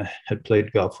friend. I had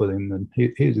played golf with him, and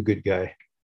he was a good guy.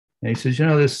 And he says,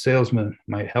 this salesman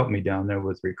might help me down there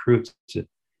with recruits.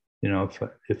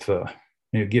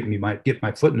 Might get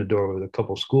my foot in the door with a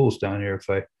couple schools down here.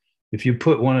 If you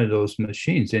put one of those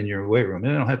machines in your weight room,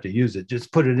 and I don't have to use it,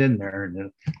 just put it in there,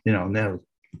 and and that'll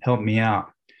help me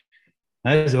out.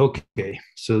 I said, okay.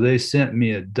 So they sent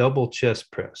me a double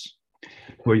chest press,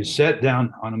 where you sat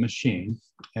down on a machine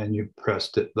and you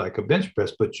pressed it like a bench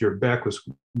press, but your back was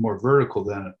more vertical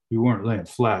than it. You weren't laying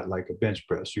flat like a bench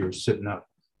press. You were sitting up,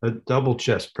 a double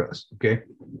chest press. Okay.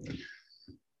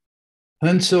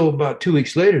 And so about 2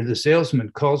 weeks later, the salesman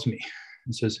calls me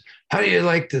and says, how do you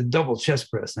like the double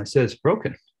chest press? And I said, it's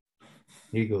broken.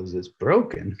 He goes, it's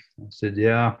broken? I said,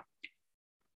 yeah,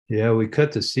 we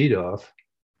cut the seat off.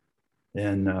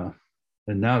 And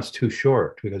now it's too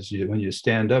short because when you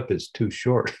stand up, it's too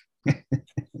short.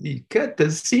 You cut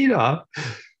the seat off.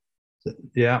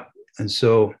 Yeah. And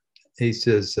so he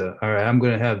says, all right, I'm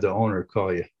going to have the owner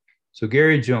call you. So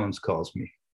Gary Jones calls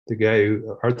me, the guy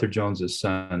who, Arthur Jones's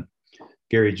son,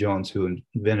 Gary Jones, who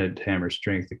invented hammer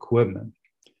strength equipment.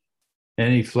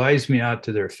 And he flies me out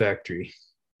to their factory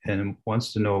and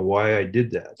wants to know why I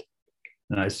did that.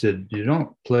 And I said, you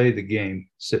don't play the game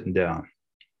sitting down.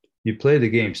 You play the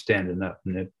game standing up.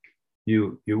 And if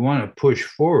you want to push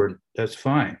forward, that's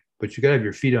fine. But you got to have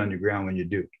your feet on the ground when you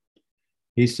do.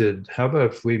 He said, how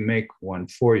about if we make one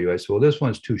for you? I said, well, this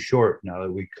one's too short now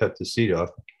that we cut the seat off.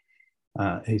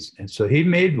 And so he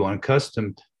made one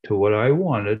custom to what I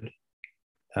wanted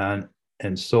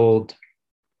and sold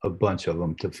a bunch of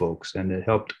them to folks. And it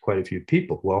helped quite a few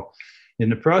people. Well, in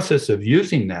the process of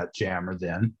using that jammer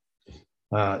then,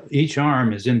 each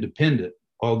arm is independent,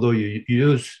 although you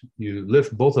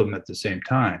lift both of them at the same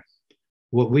time.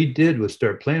 What we did was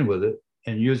start playing with it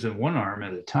and using one arm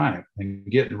at a time and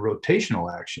getting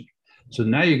rotational action. So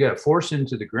now you got force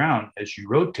into the ground as you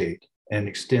rotate and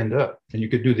extend up. And you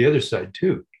could do the other side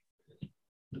too.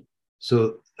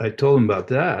 So I told him about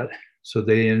that. So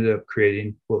they ended up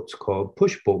creating what's called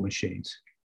push-pull machines.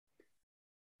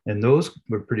 And those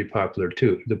were pretty popular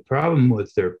too. The problem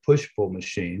with their push-pull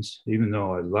machines, even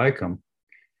though I like them,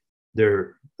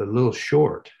 they're a little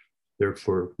short. They're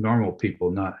for normal people,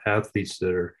 not athletes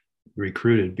that are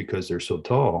recruited because they're so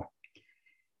tall.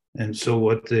 And so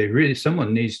what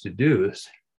someone needs to do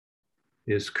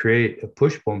is create a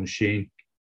push-pull machine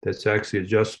that's actually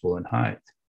adjustable in height.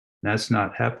 And that's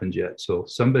not happened yet. So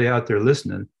somebody out there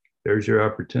listening, there's your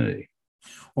opportunity.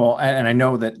 Well, and I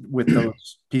know that with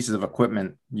those pieces of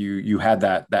equipment, you had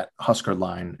that Husker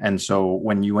line, and so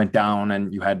when you went down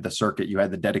and you had the circuit, you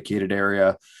had the dedicated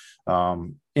area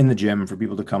in the gym for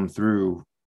people to come through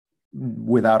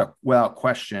without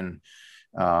question.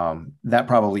 That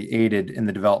probably aided in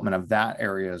the development of that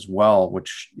area as well.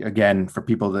 Which, again, for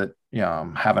people that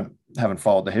haven't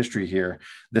followed the history here,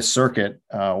 this circuit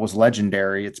was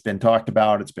legendary. It's been talked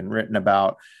about. It's been written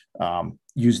about.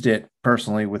 Used it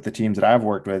personally with the teams that I've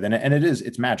worked with, and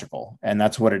it's magical, and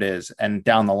that's what it is. And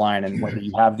down the line, and whether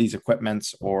you have these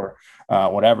equipments or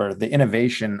whatever, the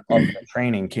innovation of the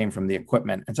training came from the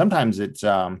equipment, and sometimes it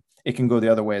can go the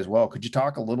other way as well. Could you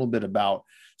talk a little bit about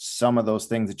some of those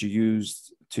things that you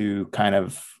used to kind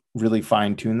of really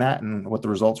fine tune that and what the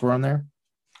results were on there?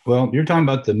 Well, you're talking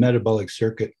about the metabolic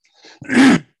circuit,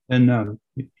 and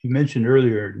you mentioned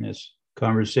earlier in this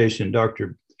conversation,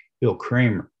 Dr. Bill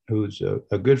Kramer, who's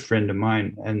a good friend of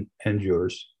mine and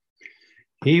yours.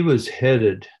 He was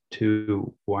headed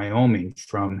to Wyoming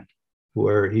from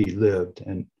where he lived,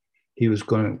 and he was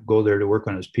going to go there to work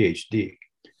on his PhD.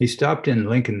 He stopped in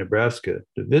Lincoln, Nebraska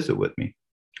to visit with me.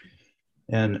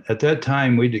 And at that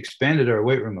time, we'd expanded our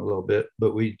weight room a little bit,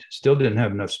 but we still didn't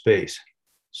have enough space.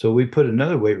 So we put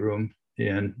another weight room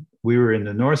in. We were in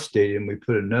the North Stadium. We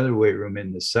put another weight room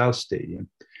in the South Stadium.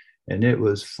 And it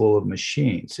was full of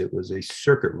machines. It was a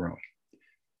circuit room.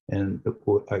 And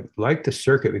I liked the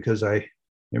circuit because I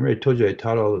told you I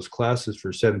taught all those classes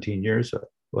for 17 years.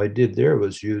 What I did there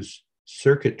was use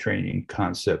circuit training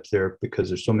concepts there because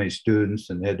there's so many students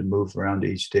and they had to move around to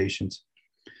each stations.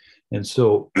 And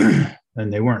so,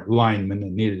 and they weren't linemen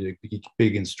and needed to be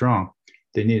big and strong.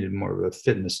 They needed more of a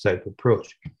fitness type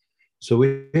approach. So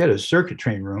we had a circuit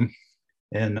training room,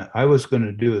 and I was going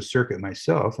to do a circuit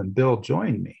myself, and Bill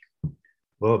joined me.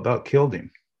 Well, about killed him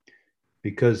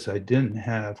because I didn't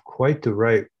have quite the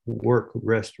right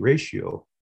work-rest ratio.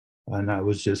 And I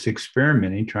was just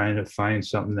experimenting, trying to find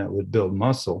something that would build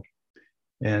muscle.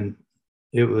 And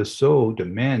it was so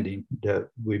demanding that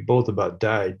we both about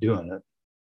died doing it.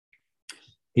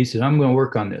 He said, I'm going to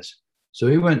work on this. So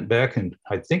he went back, and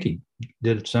I think he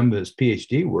did some of his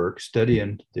PhD work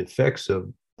studying the effects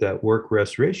of that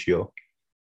work-rest ratio.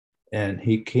 And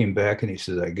he came back and he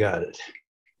said, I got it.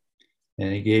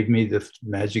 And he gave me the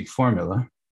magic formula.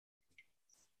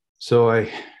 So I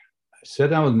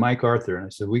sat down with Mike Arthur and I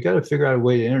said, we got to figure out a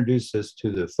way to introduce this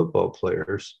to the football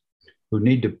players who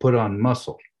need to put on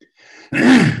muscle.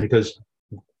 Because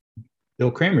Bill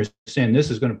Kramer is saying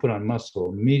this is going to put on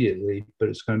muscle immediately, but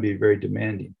it's going to be very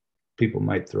demanding. People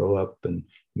might throw up, and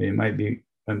it might be,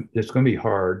 it's going to be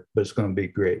hard, but it's going to be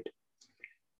great.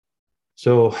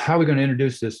 So how are we going to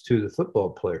introduce this to the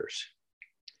football players?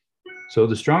 So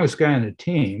the strongest guy on the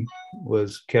team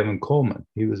was Kevin Coleman.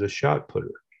 He was a shot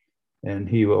putter, and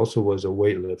he also was a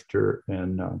weightlifter,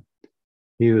 and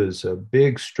he was a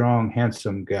big, strong,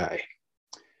 handsome guy,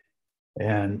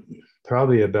 and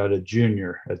probably about a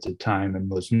junior at the time, and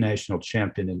was national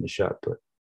champion in the shot put.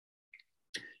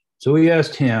 So we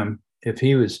asked him if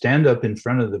he would stand up in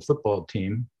front of the football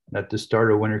team at the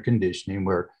start of winter conditioning,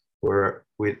 where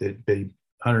there'd be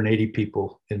 180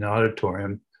 people in the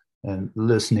auditorium and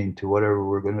listening to whatever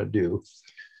we're going to do.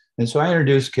 And so I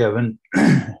introduced Kevin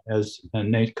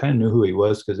and they kind of knew who he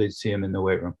was because they'd see him in the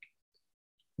weight room.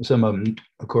 Some of them,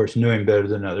 of course, knew him better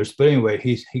than others. But anyway,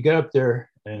 he got up there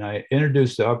and I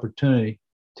introduced the opportunity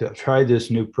to try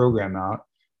this new program out.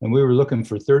 And we were looking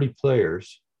for 30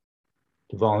 players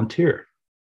to volunteer.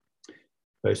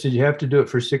 But I said, you have to do it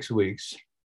for 6 weeks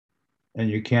and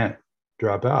you can't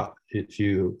drop out. If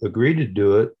you agree to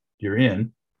do it, you're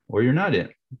in or you're not in.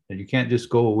 And you can't just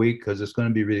go a week because it's going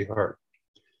to be really hard.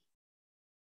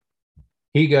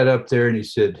 He got up there and he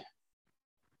said,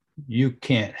 you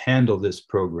can't handle this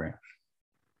program.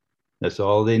 That's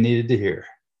all they needed to hear.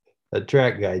 A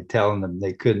track guy telling them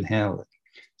they couldn't handle it.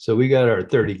 So we got our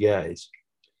 30 guys.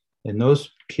 And those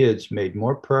kids made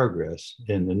more progress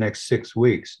in the next 6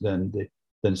 weeks than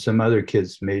some other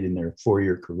kids made in their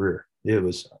 4-year career. It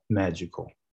was magical.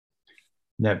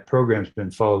 And that program's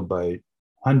been followed by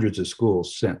hundreds of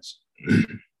schools since.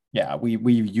 Yeah,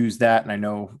 we use that, and I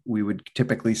know we would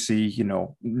typically see,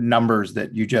 numbers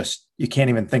that you can't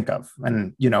even think of,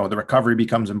 and the recovery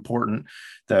becomes important,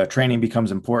 the training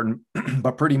becomes important,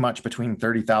 but pretty much between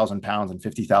 30,000 pounds and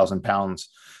 50,000 pounds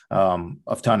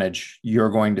of tonnage, you're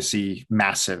going to see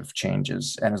massive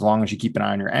changes, and as long as you keep an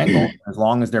eye on your ankle, as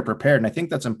long as they're prepared, and I think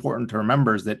that's important to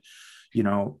remember is that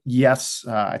yes,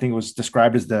 I think it was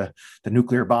described as the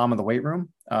nuclear bomb of the weight room.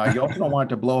 You also don't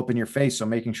want it to blow up in your face. So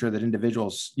making sure that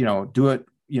individuals, do it,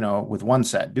 with one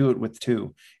set, do it with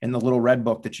two. In the little red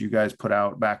book that you guys put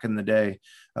out back in the day,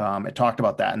 it talked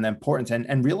about that and the importance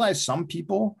and realize some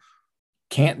people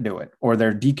can't do it or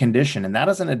they're deconditioned. And that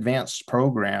is an advanced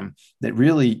program that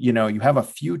really, you have a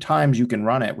few times you can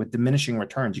run it with diminishing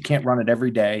returns. You can't run it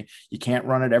every day. You can't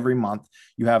run it every month.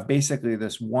 You have basically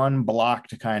this one block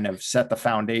to kind of set the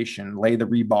foundation, lay the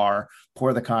rebar,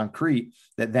 pour the concrete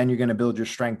that then you're going to build your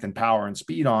strength and power and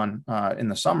speed on in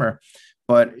the summer.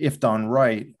 But if done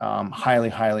right, highly,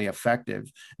 highly effective.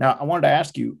 Now, I wanted to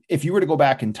ask you, if you were to go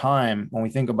back in time, when we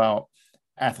think about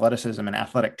athleticism and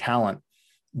athletic talent,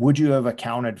 would you have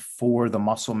accounted for the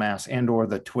muscle mass and or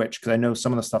the twitch? Because I know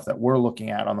some of the stuff that we're looking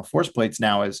at on the force plates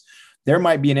now is there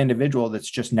might be an individual that's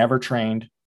just never trained,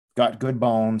 got good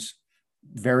bones,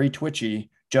 very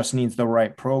twitchy, just needs the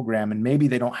right program. And maybe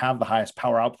they don't have the highest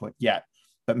power output yet,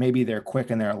 but maybe they're quick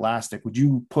and they're elastic. Would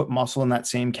you put muscle in that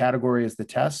same category as the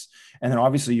tests? And then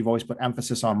obviously you've always put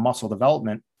emphasis on muscle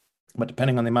development, but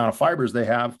depending on the amount of fibers they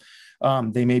have,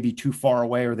 they may be too far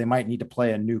away or they might need to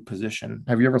play a new position.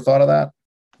 Have you ever thought of that?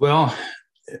 Well,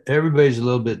 everybody's a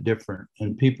little bit different,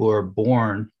 and people are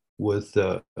born with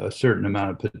a certain amount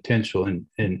of potential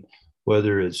in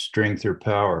whether it's strength or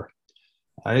power.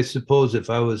 I suppose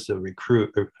if I was a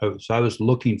recruit, or if I was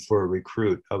looking for a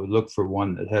recruit, I would look for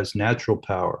one that has natural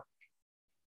power,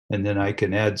 and then I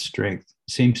can add strength.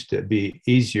 It seems to be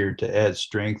easier to add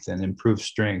strength and improve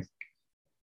strength.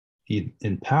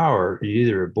 In power, you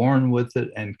either are born with it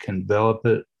and can develop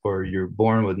it, or you're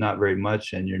born with not very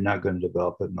much and you're not going to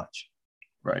develop it much.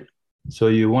 Right. So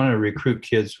you want to recruit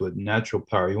kids with natural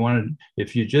power.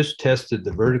 If you just tested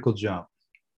the vertical jump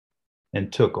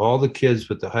and took all the kids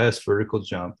with the highest vertical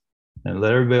jump and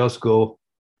let everybody else go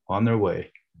on their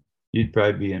way, you'd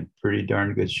probably be in pretty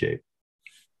darn good shape.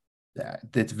 Yeah,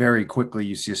 it's very quickly,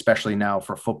 you see, especially now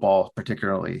for football,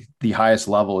 particularly the highest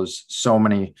level is so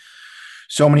many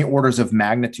orders of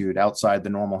magnitude outside the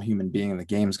normal human being. The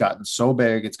game's gotten so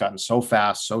big, it's gotten so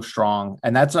fast, so strong.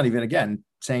 And that's not even, again,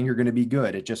 saying you're going to be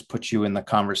good. It just puts you in the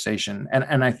conversation.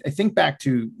 And I think back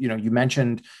to, you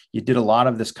mentioned you did a lot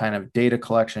of this kind of data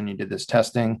collection. You did this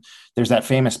testing. There's that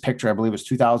famous picture, I believe it was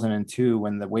 2002,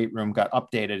 when the weight room got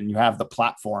updated and you have the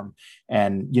platform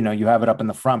and, you have it up in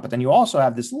the front, but then you also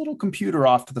have this little computer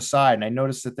off to the side. And I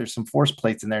noticed that there's some force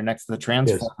plates in there next to the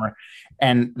transformer. Yes.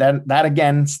 And that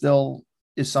again, still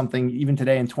is something even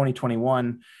today in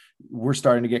 2021, we're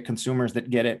starting to get consumers that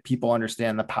get it. People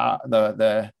understand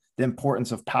the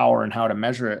importance of power and how to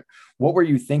measure it. What were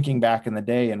you thinking back in the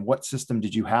day, and what system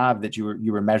did you have that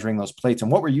you were measuring those plates, and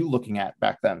what were you looking at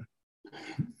back then?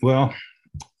 Well,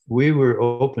 we were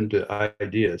open to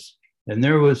ideas, and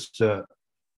there was a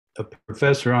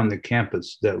professor on the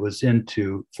campus that was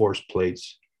into force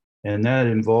plates, and that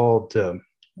involved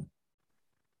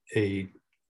a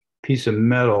piece of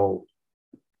metal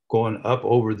going up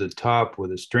over the top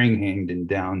with a string hanging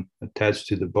down attached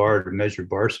to the bar to measure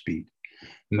bar speed.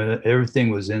 Everything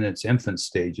was in its infant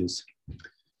stages.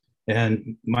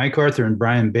 And Mike Arthur and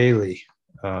Brian Bailey,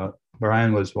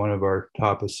 Brian was one of our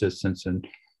top assistants and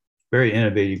very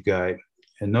innovative guy.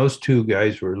 And those two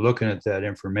guys were looking at that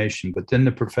information, but then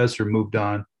the professor moved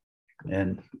on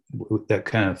and that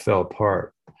kind of fell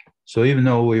apart. So even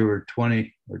though we were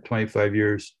 20 or 25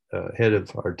 years ahead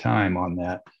of our time on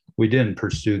that, we didn't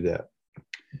pursue that.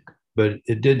 But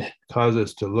it did cause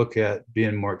us to look at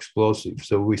being more explosive.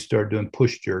 So we started doing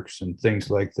push jerks and things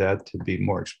like that to be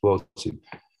more explosive.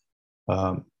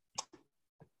 One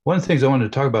of the things I wanted to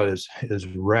talk about is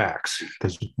racks,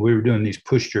 because we were doing these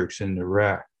push jerks in the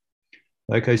rack.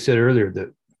 Like I said earlier,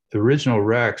 the original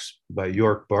racks by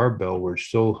York Barbell were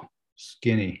so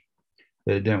skinny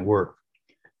that it didn't work.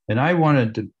 And I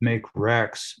wanted to make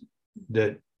racks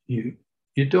that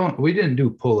we didn't do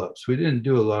pull-ups. We didn't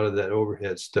do a lot of that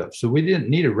overhead stuff. So we didn't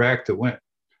need a rack that went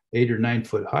 8 or 9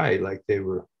 foot high like they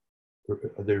were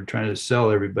trying to sell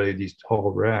everybody these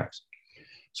tall racks.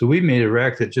 So we made a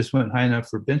rack that just went high enough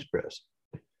for bench press.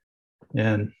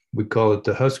 And we call it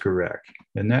the Husker rack.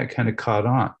 And that kind of caught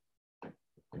on.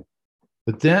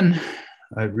 But then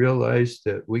I realized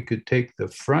that we could take the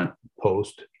front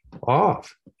post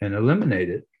off and eliminate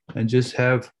it and just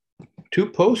have 2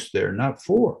 posts there, not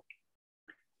 4.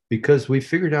 because we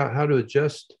figured out how to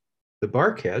adjust the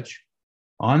bar catch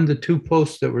on the 2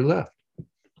 posts that were left.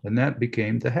 And that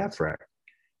became the half rack.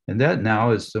 And that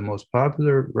now is the most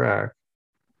popular rack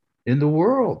in the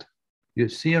world. You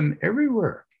see them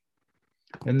everywhere.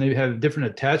 And they have different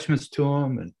attachments to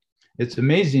them. And it's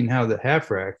amazing how the half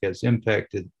rack has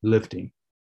impacted lifting.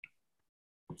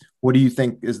 What do you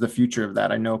think is the future of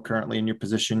that? I know currently in your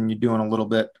position, you're doing a little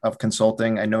bit of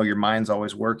consulting. I know your mind's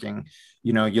always working.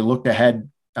 You know, you looked ahead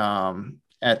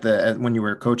when you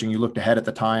were coaching, you looked ahead at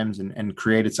the times and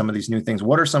created some of these new things.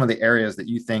 What are some of the areas that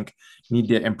you think need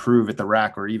to improve at the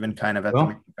rack or even kind of at the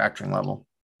manufacturing level?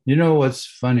 You know, what's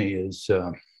funny is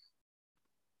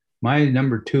my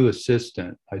number 2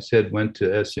 assistant, I said, went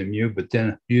to SMU, but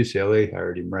then UCLA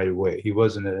hired him right away. He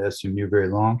wasn't at SMU very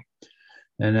long.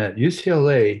 And at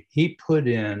UCLA, he put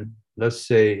in, let's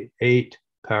say, 8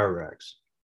 power racks.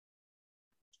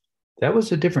 That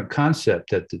was a different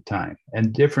concept at the time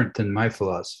and different than my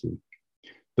philosophy.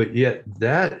 But yet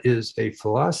that is a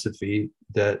philosophy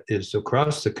that is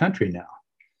across the country now.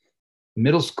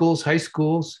 Middle schools, high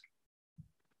schools.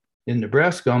 In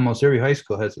Nebraska, almost every high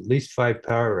school has at least 5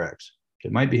 power racks.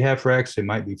 They might be half racks, they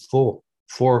might be full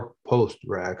 4-post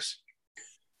racks.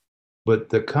 But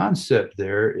the concept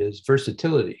there is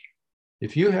versatility.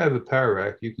 If you have a power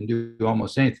rack, you can do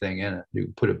almost anything in it. You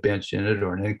can put a bench in it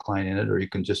or an incline in it, or you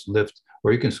can just lift,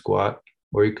 or you can squat,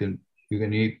 or you can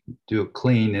do a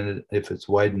clean in it if it's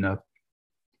wide enough.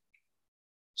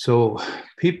 So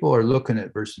people are looking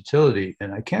at versatility,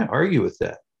 and I can't argue with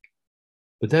that.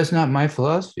 But that's not my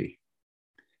philosophy.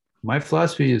 My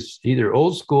philosophy is either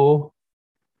old school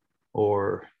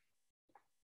or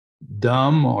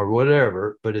dumb or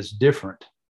whatever, but it's different.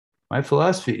 My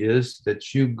philosophy is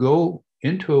that you go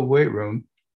into a weight room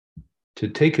to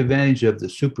take advantage of the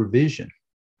supervision,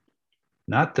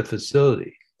 not the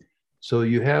facility. So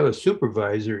you have a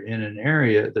supervisor in an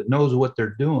area that knows what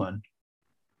they're doing,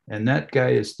 and that guy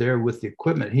is there with the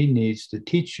equipment he needs to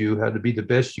teach you how to be the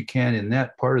best you can in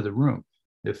that part of the room.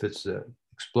 If it's an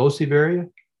explosive area,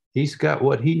 he's got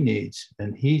what he needs,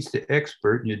 and he's the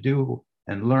expert, and you do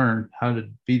and learn how to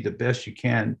be the best you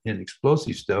can in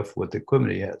explosive stuff with the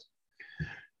equipment he has.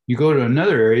 You go to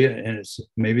another area and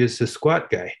maybe it's a squat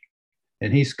guy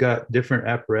and he's got different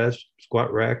apparatus,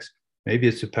 squat racks, maybe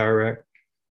it's a power rack.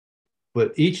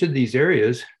 But each of these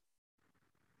areas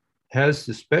has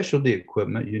the specialty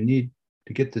equipment you need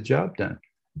to get the job done.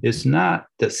 It's not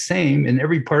the same in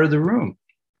every part of the room.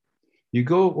 You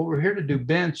go over here to do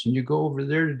bench and you go over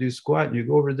there to do squat and you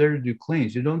go over there to do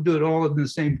cleans. You don't do it all in the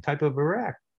same type of a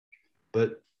rack.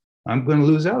 But I'm going to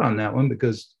lose out on that one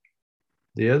because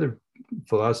the other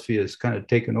philosophy is kind of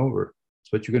taken over. So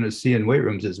what you're going to see in weight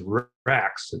rooms is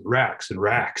racks and racks and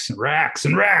racks and racks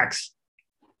and racks.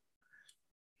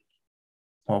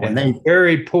 Well,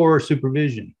 very poor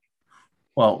supervision.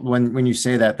 Well, when you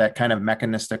say that kind of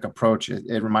mechanistic approach,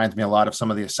 it reminds me a lot of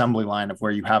some of the assembly line of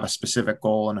where you have a specific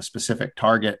goal and a specific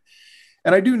target.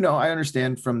 And I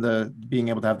understand from the being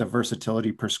able to have the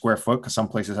versatility per square foot, because some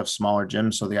places have smaller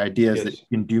gyms. So the idea is that you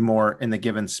can do more in the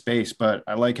given space. But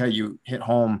I like how you hit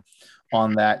home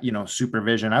on that,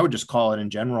 supervision. I would just call it in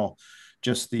general,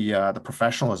 just the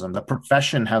professionalism. The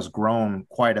profession has grown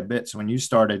quite a bit. So when you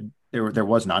started, there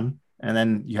was none. And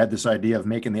then you had this idea of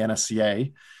making the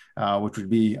NSCA, which would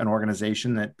be an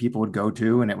organization that people would go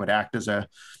to, and it would act as a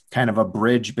kind of a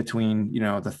bridge between,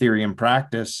 the theory and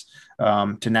practice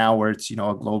to now where it's, a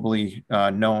globally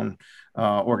known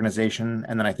organization.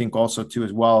 And then I think also too,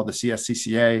 as well, the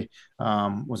CSCCA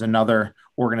was another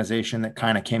organization that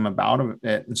kind of came about of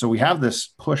it. And so we have this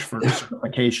push for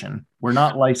certification. We're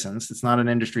not licensed. It's not an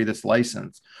industry that's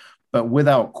licensed, but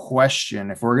without question,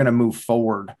 if we're going to move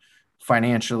forward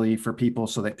financially for people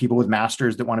so that people with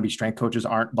masters that want to be strength coaches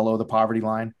aren't below the poverty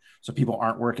line, so people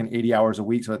aren't working 80 hours a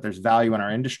week so that there's value in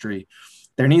our industry,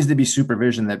 there needs to be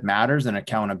supervision that matters and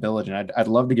accountability. And I'd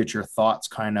love to get your thoughts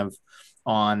kind of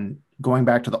on going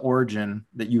back to the origin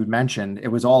that you had mentioned. It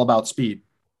was all about speed.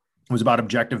 It was about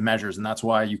objective measures, and that's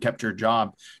why you kept your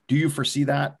job. Do you foresee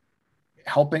that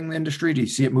helping the industry? Do you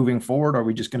see it moving forward? Or are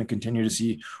we just going to continue to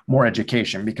see more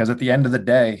education? Because at the end of the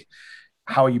day,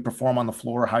 how you perform on the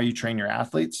floor, how you train your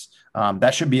athletes,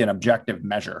 that should be an objective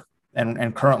measure.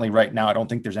 And currently right now, I don't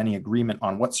think there's any agreement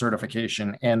on what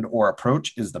certification and or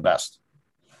approach is the best.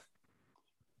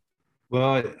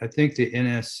 Well, I think the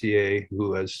NSCA,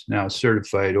 who has now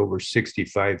certified over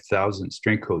 65,000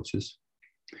 strength coaches,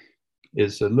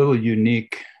 is a little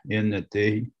unique in that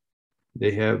they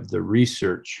have the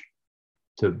research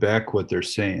to back what they're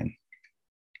saying.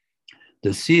 The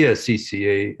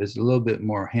CSCCA is a little bit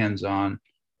more hands-on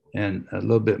and a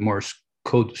little bit more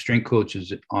strength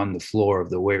coaches on the floor of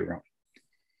the weight room.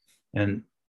 And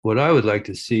what I would like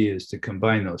to see is to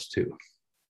combine those two.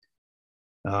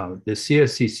 The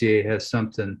CSCCA has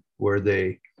something where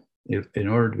if in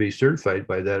order to be certified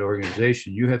by that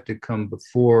organization, you have to come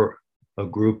before a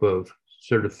group of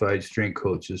certified strength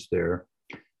coaches there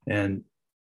and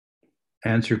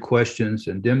answer questions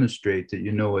and demonstrate that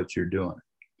you know what you're doing.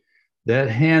 That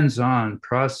hands-on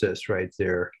process right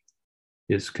there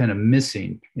is kind of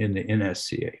missing in the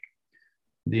NSCA.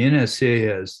 The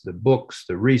NSCA has the books,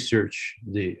 the research,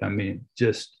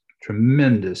 just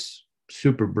tremendous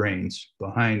super brains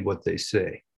behind what they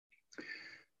say,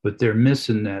 but they're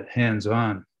missing that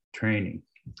hands-on training.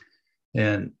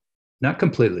 And not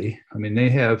completely. I mean, they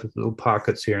have little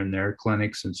pockets here and there,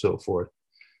 clinics and so forth,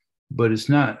 but it's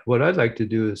not. What I'd like to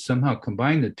do is somehow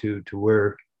combine the two to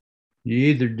where you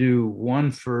either do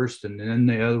one first and then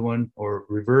the other one, or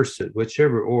reverse it,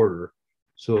 whichever order,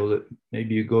 so that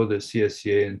maybe you go to the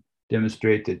CSCA and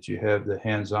demonstrate that you have the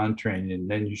hands-on training, and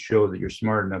then you show that you're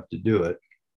smart enough to do it.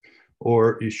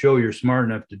 Or you show you're smart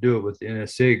enough to do it with the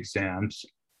NSA exams,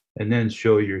 and then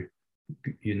show you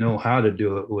know how to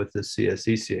do it with the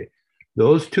CSCCA.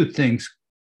 Those two things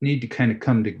need to kind of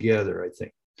come together, I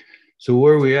think. So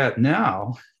where we're at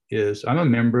now is I'm a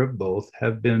member of both,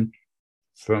 have been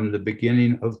from the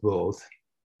beginning of both.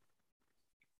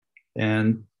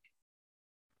 And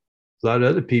a lot of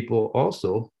other people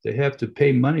also, they have to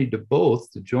pay money to both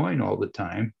to join all the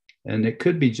time. And it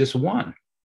could be just one.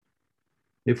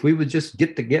 If we would just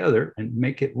get together and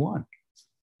make it one.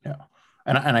 Yeah.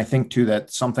 And I think too,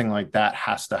 that something like that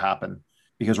has to happen,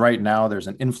 because right now there's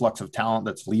an influx of talent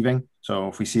that's leaving. So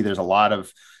if we see there's a lot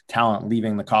of talent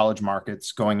leaving the college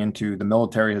markets, going into the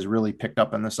military has really picked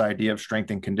up on this idea of strength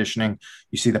and conditioning.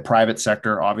 You see the private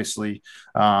sector, obviously,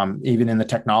 even in the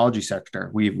technology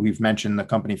sector. We've mentioned the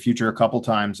company Future a couple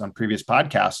times on previous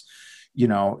podcasts. You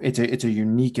know, it's a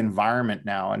unique environment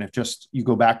now. And if just you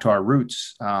go back to our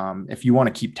roots, if you want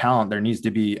to keep talent, there needs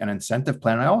to be an incentive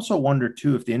plan. I also wonder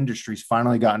too, if the industry's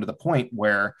finally gotten to the point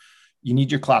where you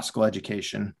need your classical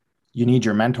education, you need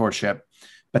your mentorship,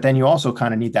 but then you also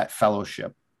kind of need that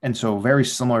fellowship. And so very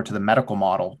similar to the medical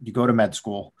model, you go to med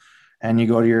school and you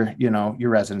go to your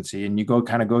residency, and you go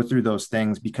through those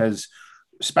things, because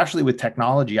especially with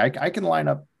technology, I can line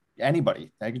up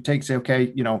anybody. I can say, okay,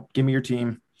 give me your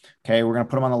team. Okay, we're going to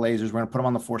put them on the lasers. We're going to put them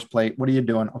on the force plate. What are you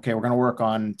doing? Okay, we're going to work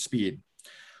on speed.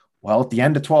 Well, at the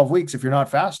end of 12 weeks, if you're not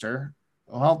faster,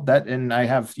 and I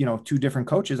have, 2 different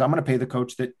coaches, I'm going to pay the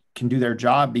coach that can do their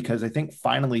job, because I think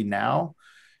finally now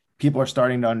people are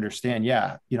starting to understand,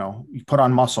 you put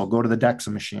on muscle, go to the DEXA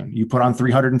machine. You put on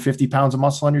 350 pounds of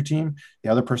muscle on your team. The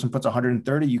other person puts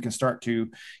 130. You can start to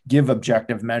give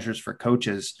objective measures for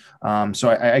coaches. So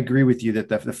I agree with you that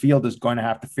the field is going to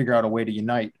have to figure out a way to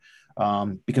unite,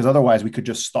 because otherwise we could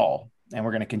just stall. And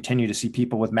we're going to continue to see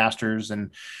people with masters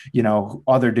and,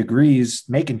 other degrees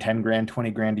making 10 grand,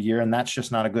 20 grand a year. And that's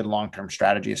just not a good long-term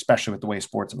strategy, especially with the way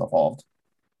sports have evolved.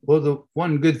 Well, the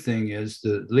one good thing is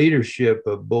the leadership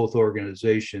of both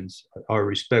organizations are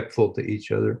respectful to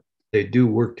each other. They do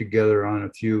work together on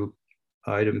a few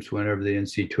items whenever the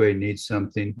NC2A needs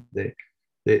something.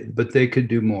 But they could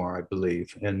do more, I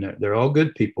believe. And they're all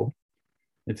good people.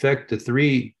 In fact, the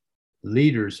 3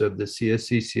 leaders of the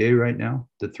CSCCA right now,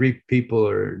 the 3 people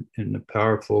are in the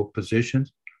powerful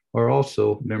positions, are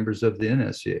also members of the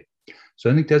NSCA. So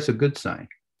I think that's a good sign.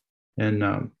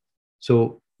 And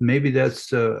so maybe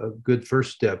that's a good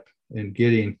first step in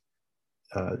getting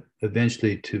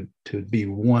eventually to be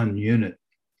one unit.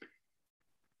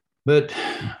 But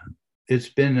it's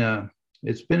been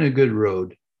a good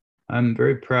road. I'm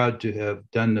very proud to have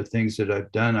done the things that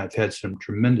I've done. I've had some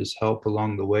tremendous help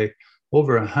along the way.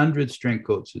 Over 100 strength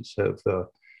coaches have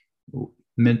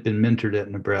been mentored at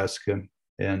Nebraska,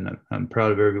 and I'm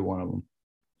proud of every one of them.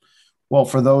 Well,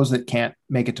 for those that can't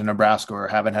make it to Nebraska or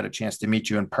haven't had a chance to meet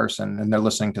you in person, and they're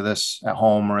listening to this at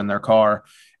home or in their car,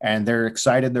 and they're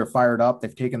excited, they're fired up,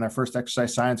 they've taken their first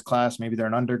exercise science class, maybe they're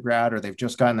an undergrad or they've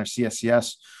just gotten their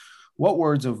CSCS, what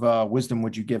words of wisdom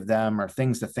would you give them, or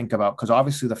things to think about? Because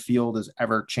obviously the field is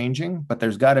ever changing, but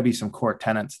there's got to be some core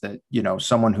tenets that,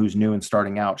 someone who's new and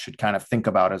starting out should kind of think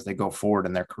about as they go forward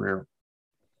in their career.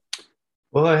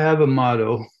 Well, I have a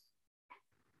motto: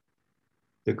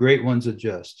 the great ones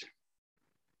adjust.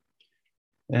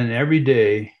 And every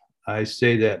day I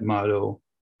say that motto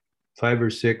 5 or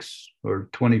 6 or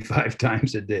 25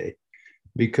 times a day,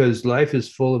 because life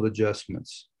is full of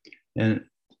adjustments, and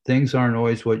things aren't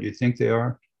always what you think they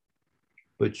are,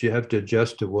 but you have to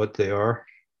adjust to what they are.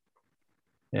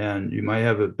 And you might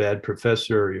have a bad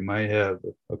professor, or you might have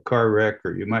a car wreck,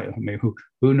 or you might, I mean,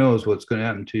 who knows what's going to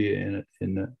happen to you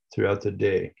throughout the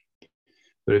day.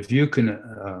 But if you can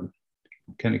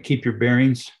kind of keep your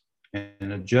bearings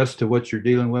and adjust to what you're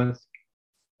dealing with,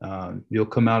 you'll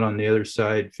come out on the other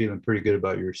side feeling pretty good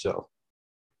about yourself.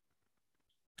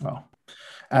 Well,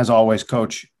 as always,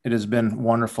 Coach, it has been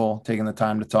wonderful taking the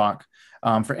time to talk.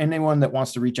 For anyone that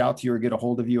wants to reach out to you or get a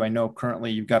hold of you, I know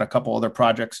currently you've got a couple other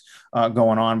projects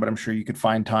going on, but I'm sure you could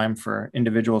find time for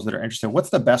individuals that are interested. What's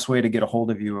the best way to get a hold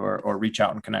of you or reach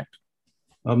out and connect?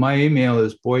 My email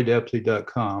is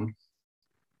boydepley.com.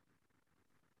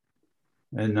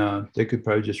 And they could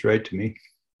probably just write to me.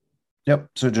 Yep.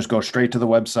 So just go straight to the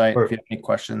website if you have any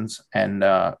questions, and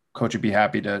Coach would be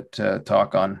happy to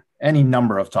talk on any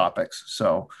number of topics.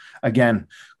 So again,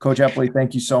 Coach Epley,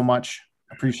 thank you so much.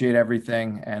 Appreciate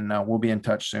everything, and we'll be in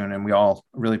touch soon. And we all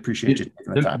really appreciate you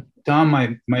taking the time. Tom,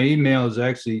 my email is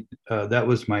actually, that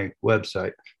was my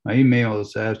website. My email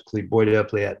is actually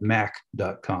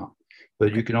boydepley@mac.com,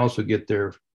 but you can also get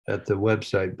there at the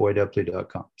website,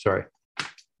 boydepley.com. Sorry.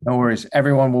 No worries.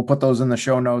 Everyone, we'll put those in the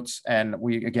show notes. And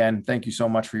we, again, thank you so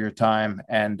much for your time,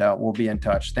 and we'll be in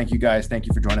touch. Thank you, guys. Thank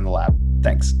you for joining the lab.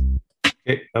 Thanks.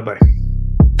 Okay. Bye-bye.